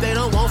 I hope they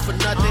don't want for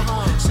nothing.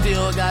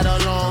 Still got a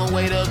long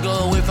way to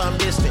go if I'm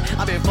distant.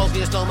 I've been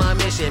focused on my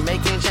mission,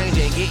 making change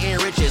and getting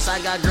riches.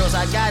 I got girls,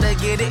 I gotta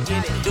get it.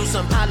 Do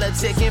some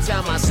politicking,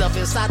 found myself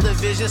inside the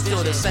vision.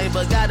 Still the same,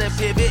 but gotta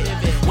pivot.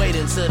 Wait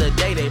until the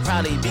day, they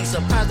probably be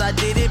surprised I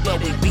did it. But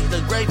we beat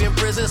the grave in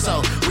prison,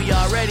 so we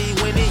already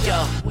winning,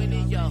 yo.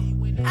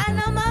 I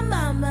know my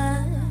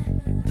mama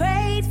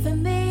prayed for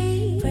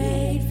me,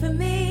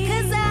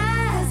 cause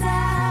I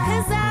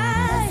escaped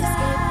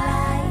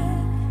life.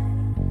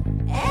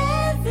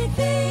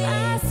 Everything,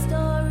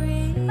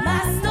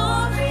 my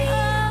story,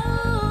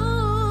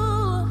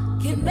 oh,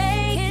 can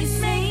make you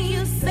sing,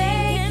 you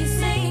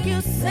sing,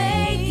 you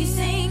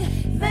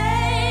sing,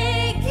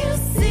 make you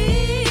sing.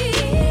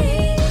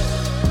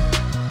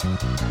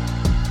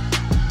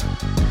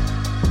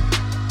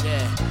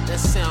 Yeah, that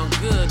sound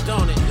good,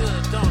 don't it?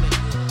 Good, don't it?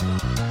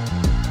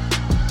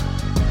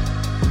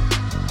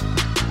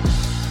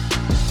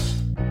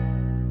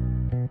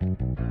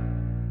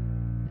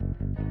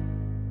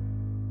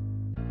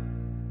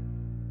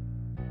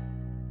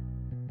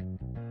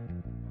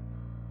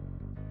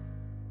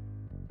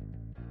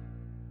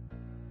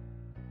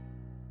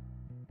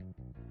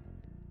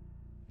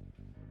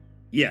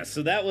 Yeah,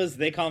 so that was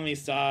They Call Me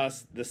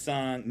Sauce, the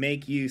song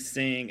Make You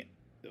Sing.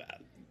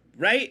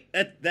 Right?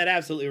 That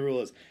absolutely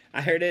rules.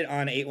 I heard it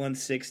on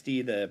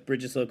 8160, the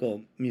Bridges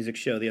Local Music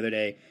Show the other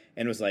day,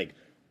 and was like,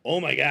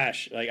 oh my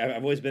gosh. Like,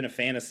 I've always been a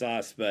fan of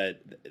Sauce,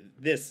 but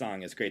this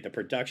song is great. The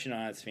production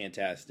on it's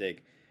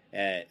fantastic.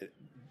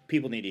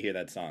 People need to hear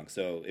that song.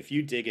 So if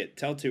you dig it,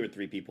 tell 2 or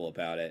 3 people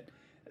about it.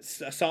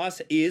 Sauce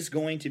is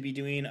going to be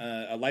doing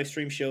a live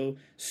stream show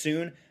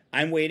soon.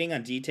 I'm waiting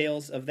on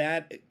details of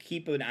that.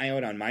 Keep an eye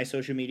out on my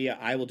social media.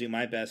 I will do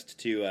my best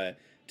to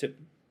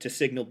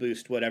signal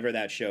boost whatever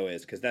that show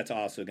is, because that's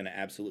also going to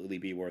absolutely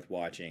be worth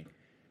watching.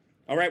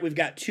 All right, we've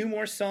got 2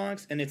 more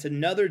songs, and it's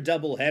another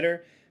double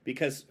header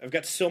because I've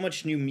got so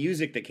much new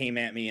music that came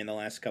at me in the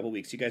last couple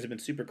weeks. You guys have been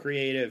super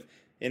creative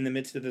in the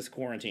midst of this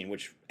quarantine,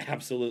 which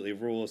absolutely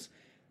rules.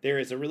 There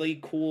is a really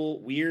cool,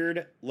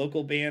 weird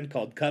local band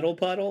called Cuddle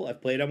Puddle.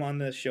 I've played them on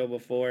the show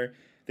before.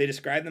 They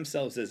describe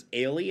themselves as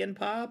alien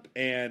pop,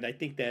 and I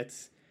think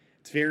it's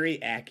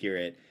very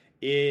accurate.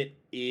 It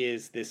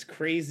is this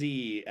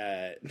crazy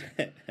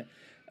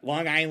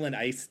Long Island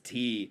iced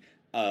tea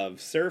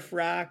of surf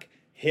rock,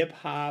 hip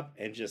hop,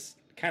 and just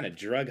kind of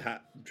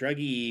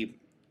druggy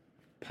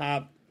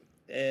pop,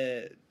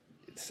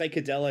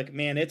 psychedelic.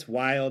 Man, it's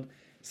wild.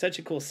 Such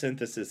a cool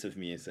synthesis of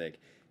music.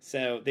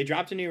 So they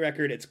dropped a new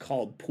record. It's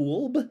called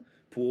Pool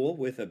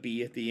with a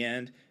B at the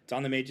end. It's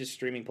on the major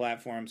streaming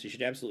platforms. You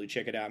should absolutely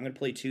check it out. I'm going to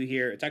play 2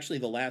 here. It's actually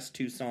the last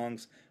 2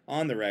 songs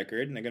on the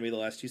record, and they're going to be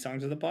the last 2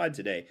 songs of the pod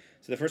today.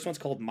 So the first one's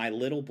called My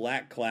Little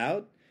Black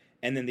Cloud,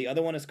 and then the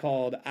other one is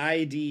called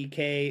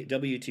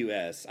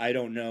IDKW2S. I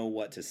don't know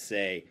what to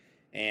say.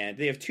 And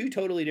they have 2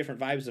 totally different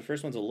vibes. The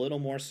first one's a little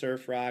more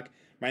surf rock.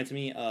 Reminds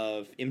me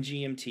of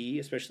MGMT,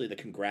 especially the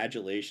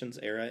Congratulations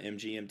era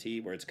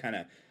MGMT, where it's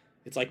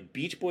like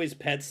Beach Boys'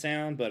 Pet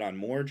Sound, but on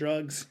more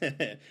drugs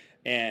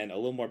and a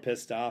little more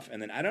pissed off.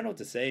 And then I don't know what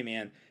to say,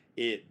 man.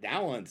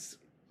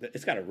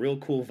 It's got a real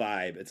cool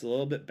vibe. It's a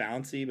little bit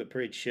bouncy, but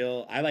pretty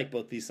chill. I like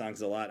both these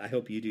songs a lot. I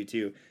hope you do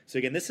too. So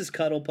again, this is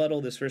Cuddle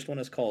Puddle. This first one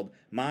is called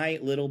My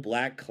Little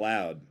Black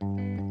Cloud.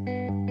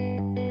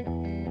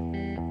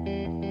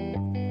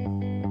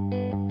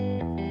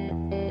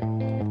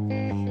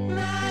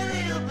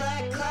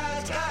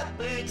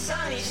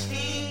 On his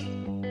feet,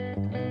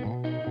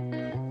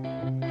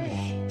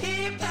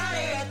 Peter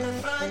Potter at the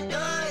front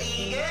door,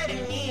 eager to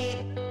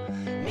meet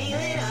me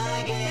when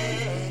I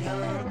get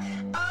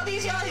home. All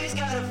these yahoos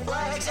gotta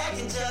flex,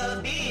 acting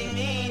tough, being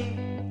mean.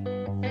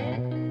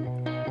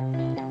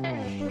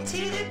 And to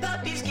the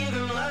puppies, give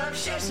them love,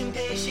 show some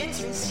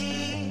patience, and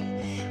see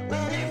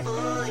when they're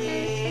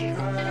fully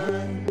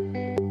grown.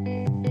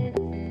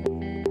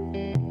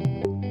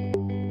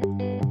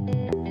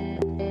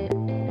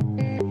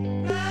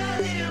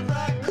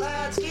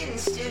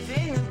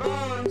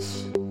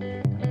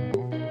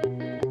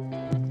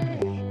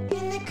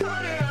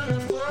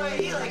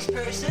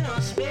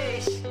 Personal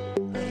space,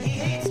 but he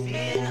hates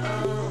being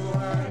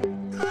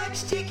alone.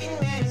 Clock's ticking,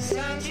 man, it's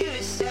time to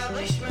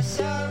establish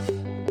myself.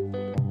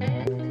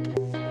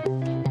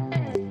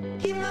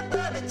 Give my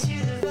bubba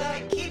to the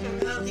vet, keep him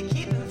healthy,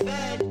 keep him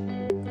fed.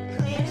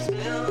 Cleanest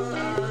bill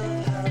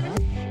of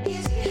health.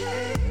 Is he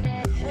hurt,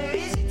 or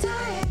is he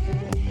tired?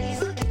 He's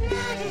looking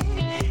at it,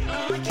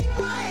 I'm looking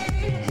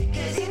wired.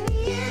 Cause in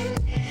the end,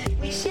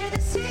 we share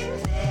the same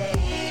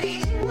fate.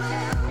 Eating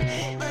well,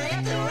 but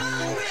at the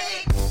wrong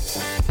rate.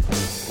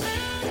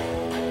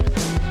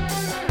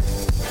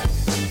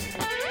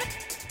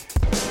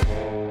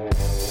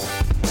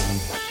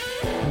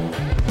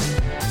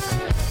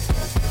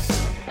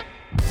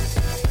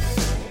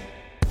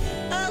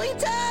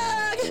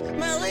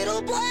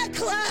 Black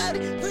cloud,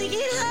 like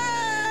it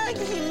hug,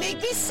 you make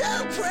me so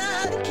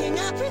proud.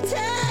 Cannot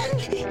pretend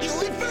you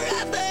live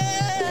forever,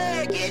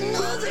 getting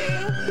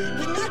older,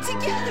 but not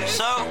together.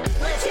 So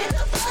let's hit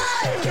the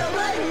fire, come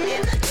running in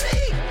the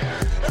creek.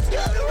 Let's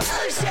go to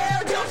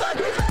Rochelle, don't fuck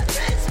with my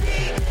friends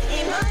speak.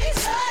 In my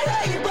side,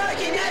 are you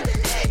barking at the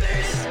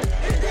neighbors?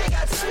 Or they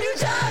got some new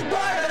dog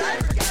bar, but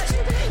I forgot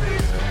your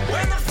papers.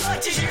 When the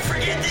fuck did you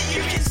forget that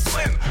you can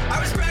swim?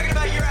 I was bragging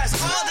about your ass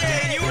all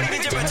day and you wouldn't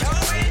even dip a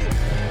toe in.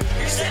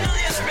 Sitting on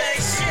the other bank,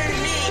 staring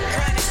at me,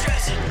 crying and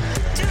stressing.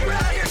 Dude, we're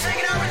out here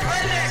hanging out with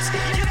rednecks.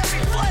 You gotta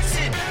be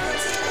flexing.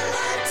 Once in a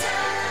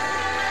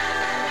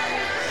lifetime,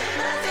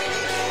 nothing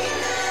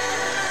became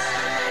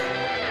none.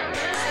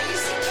 I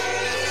used to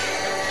carry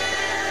you,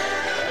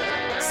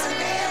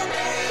 someday I'll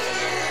bury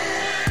you.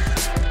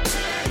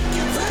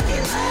 You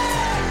fucking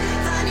love,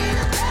 finding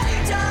a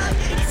better dog.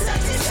 It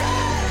sucks to say,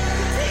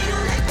 they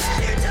don't make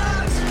better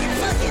dogs. You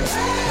fucking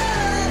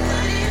love,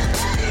 finding a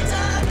better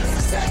dog. It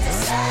sucks to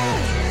say.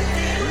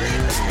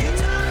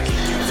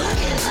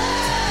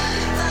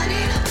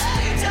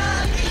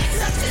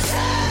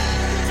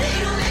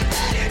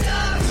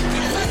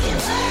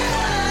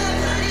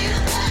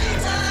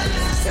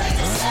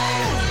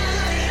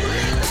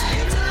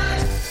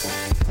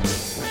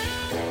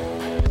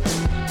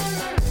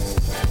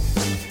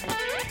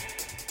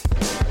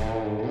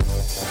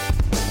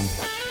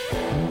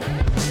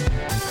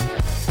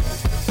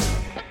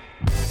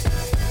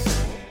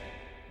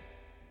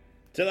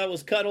 So that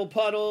was Cuddle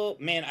Puddle.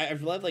 Man, I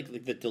love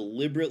like the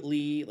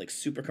deliberately like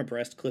super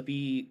compressed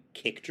clippy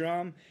kick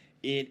drum.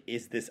 It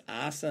is this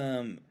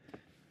awesome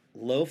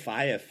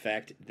lo-fi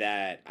effect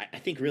that I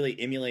think really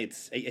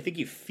emulates. I think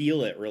you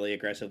feel it really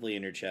aggressively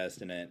in your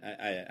chest, and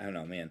I don't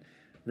know, man,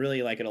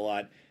 really like it a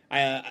lot.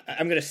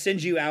 I'm gonna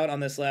send you out on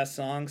this last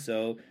song,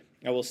 so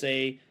I will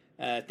say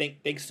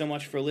thanks so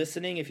much for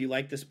listening. If you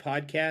like this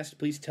podcast,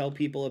 please tell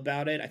people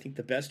about it. I think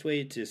the best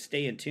way to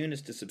stay in tune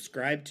is to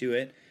subscribe to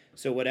it.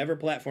 So whatever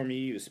platform you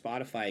use,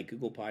 Spotify,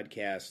 Google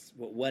Podcasts,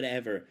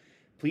 whatever,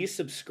 please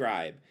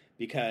subscribe,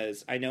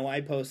 because I know I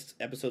post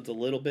episodes a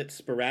little bit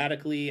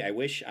sporadically. I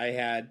wish I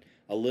had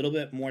a little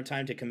bit more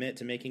time to commit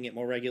to making it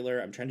more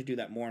regular. I'm trying to do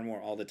that more and more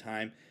all the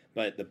time.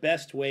 But the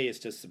best way is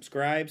to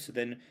subscribe. So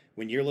then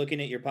when you're looking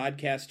at your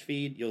podcast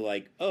feed, you'll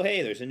like, oh,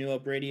 hey, there's a new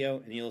Up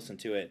Radio, and you listen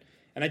to it.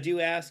 And I do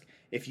ask,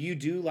 if you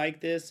do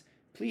like this,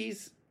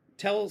 please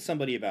tell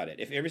somebody about it.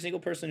 If every single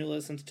person who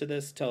listens to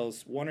this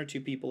tells 1 or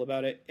 2 people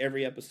about it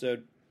every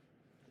episode,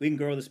 we can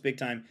grow this big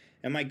time.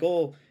 And my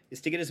goal is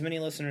to get as many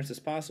listeners as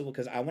possible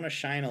because I want to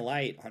shine a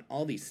light on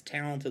all these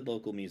talented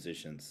local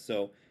musicians.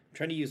 So I'm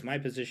trying to use my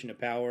position of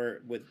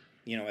power with,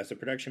 as a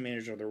production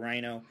manager of the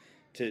Rhino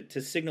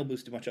to signal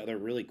boost a bunch of other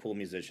really cool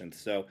musicians.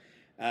 So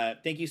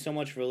thank you so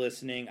much for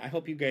listening. I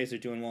hope you guys are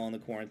doing well in the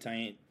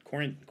quarantine.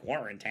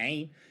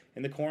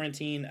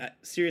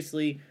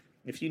 Seriously,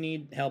 if you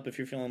need help, if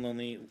you're feeling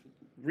lonely,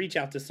 reach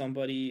out to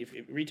somebody.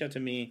 Reach out to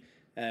me.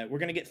 We're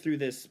going to get through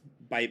this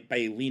by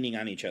leaning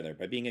on each other,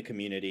 by being a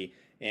community,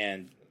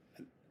 and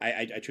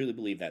I truly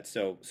believe that.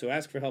 So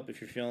ask for help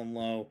if you're feeling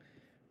low.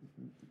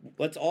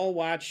 Let's all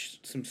watch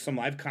some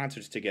live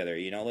concerts together.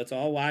 Let's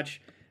all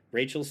watch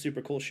Rachel's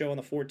super cool show on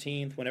the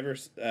 14th. Whenever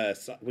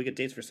we get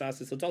dates for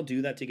Sauces, let's all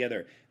do that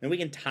together. Then we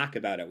can talk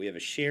about it. We have a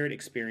shared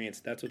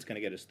experience. That's what's going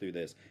to get us through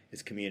this,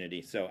 is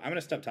community. So I'm going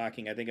to stop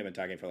talking. I think I've been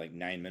talking for like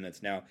 9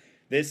 minutes now.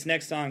 This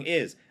next song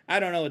is I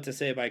Don't Know What to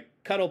Say by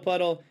Cuddle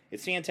Puddle.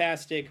 It's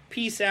fantastic.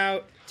 Peace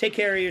out. Take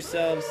care of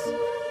yourselves.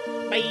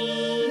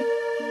 Bye.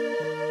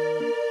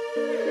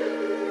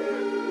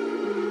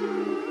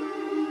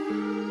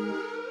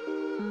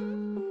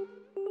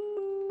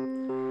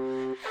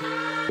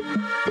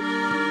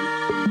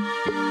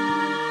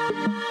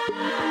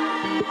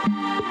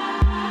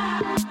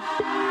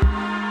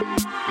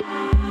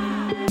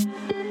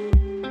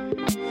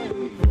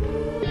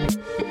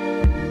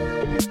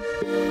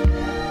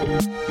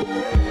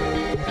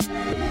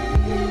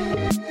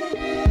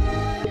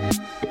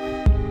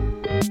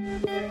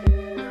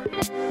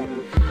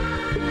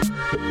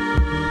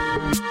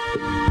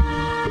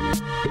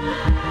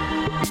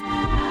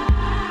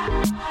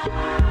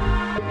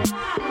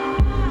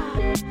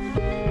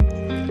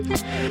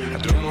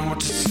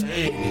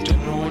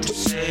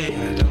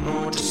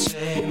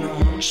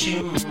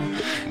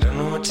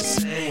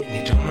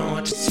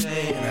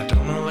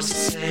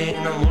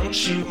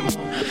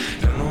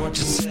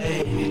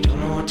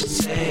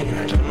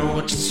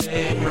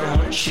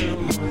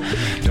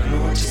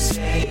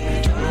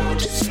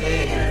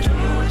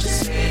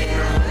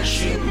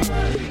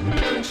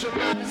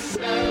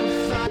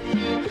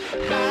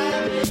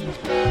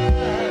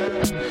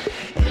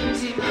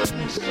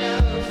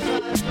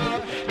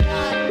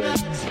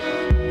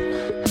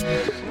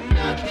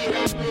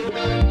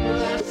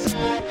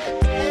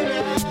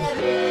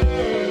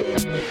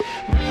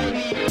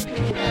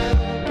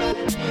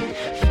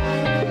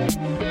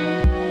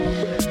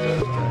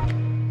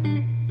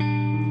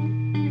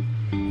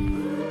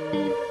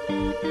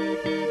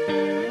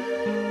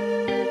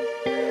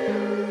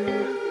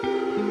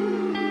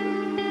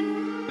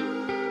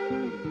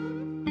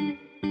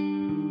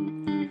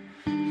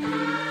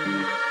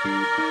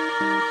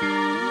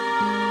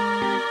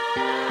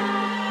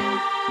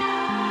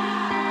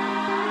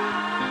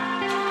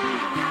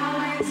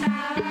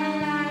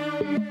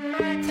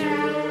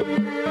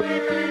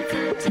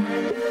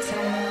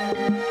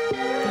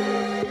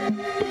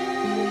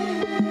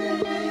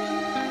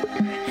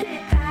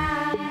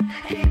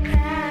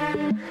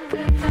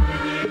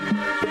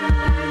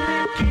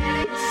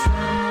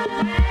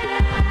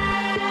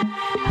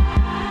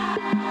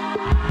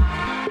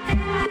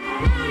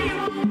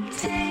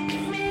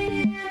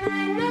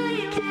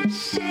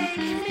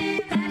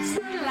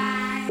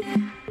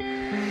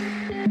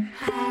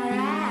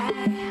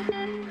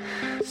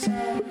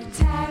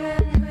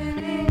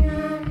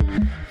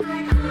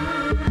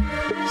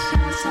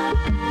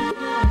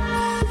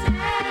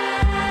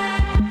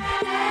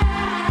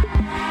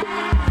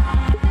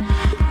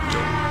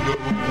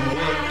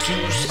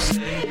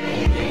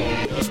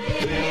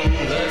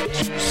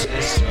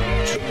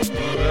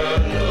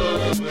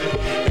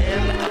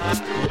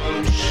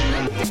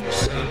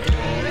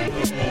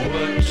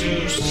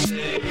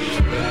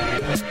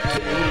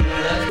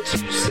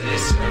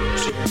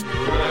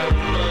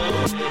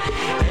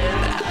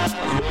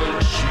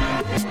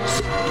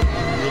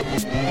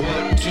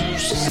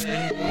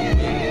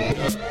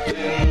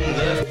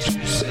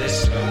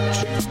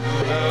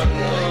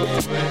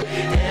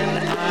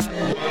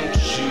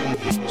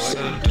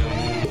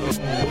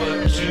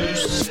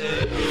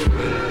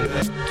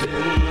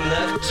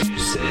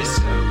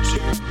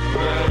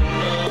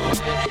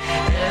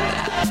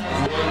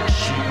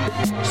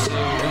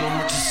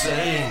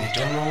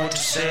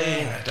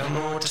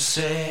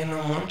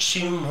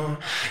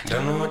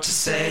 Don't know what to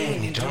say,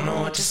 and you don't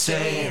know what to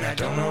say, and I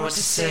don't know what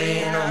to say,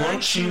 and I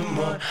want you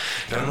more.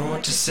 Don't know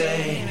what to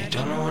say, and you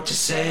don't know what to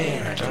say,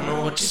 and I don't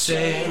know what to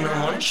say, and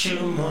I want you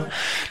more.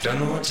 Don't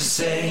know what to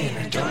say, and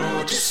I don't know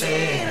what to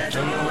say, and I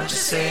don't know what to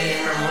say,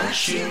 and I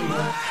want you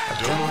more.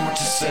 I don't know what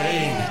to say,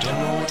 and I don't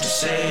know what to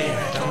say, and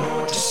I don't know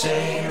what to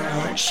say, and I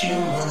want you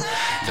more.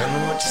 Don't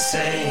know what to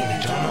say, I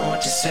don't know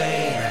what to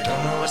say, I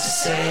don't know what to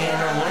say,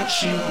 and I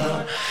want you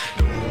to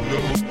don't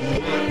know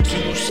what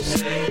to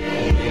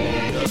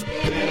say,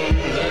 nothing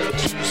left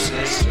to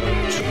say, so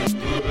to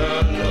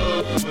run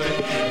away,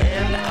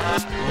 and I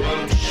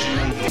want you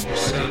to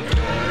don't know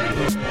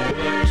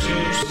what to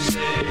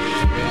say,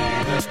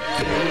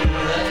 nothing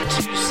left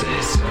to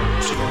say, so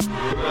to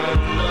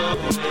run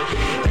away,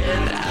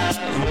 and I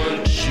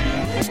want you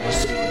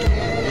to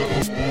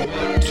don't know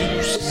what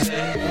to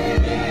say,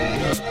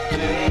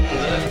 nothing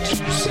left to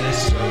say,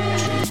 so to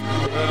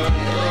run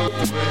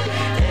away,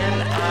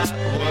 and I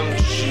want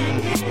you to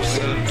know what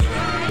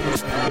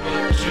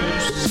to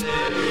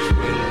say,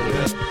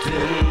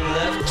 nothing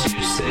left to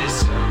say,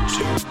 so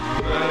to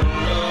run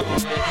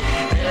away,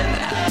 and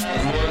I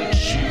want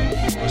you to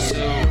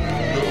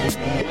know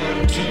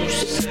what to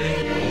say,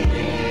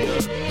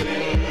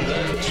 nothing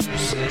left to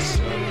say,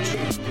 so to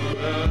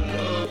run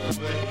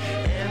away,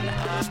 and I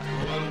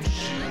want you to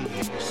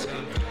know what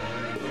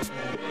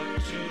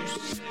to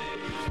say,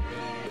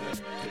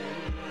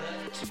 nothing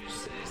left to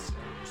say, so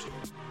to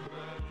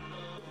run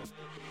away,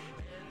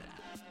 and I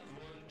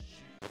want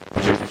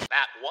you.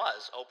 That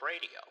was Ope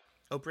Radio.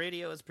 Ope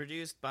Radio is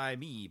produced by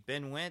me,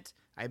 Ben Wendt.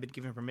 I've been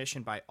given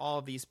permission by all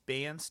of these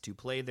bands to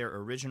play their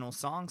original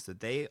songs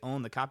that they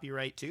own the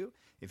copyright to.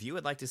 If you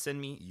would like to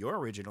send me your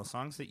original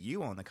songs that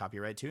you own the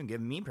copyright to and give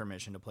me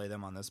permission to play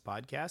them on this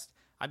podcast,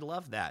 I'd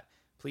love that.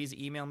 Please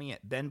email me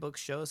at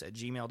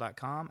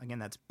benbookshows@gmail.com. Again,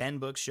 that's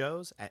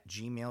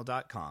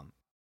benbookshows@gmail.com.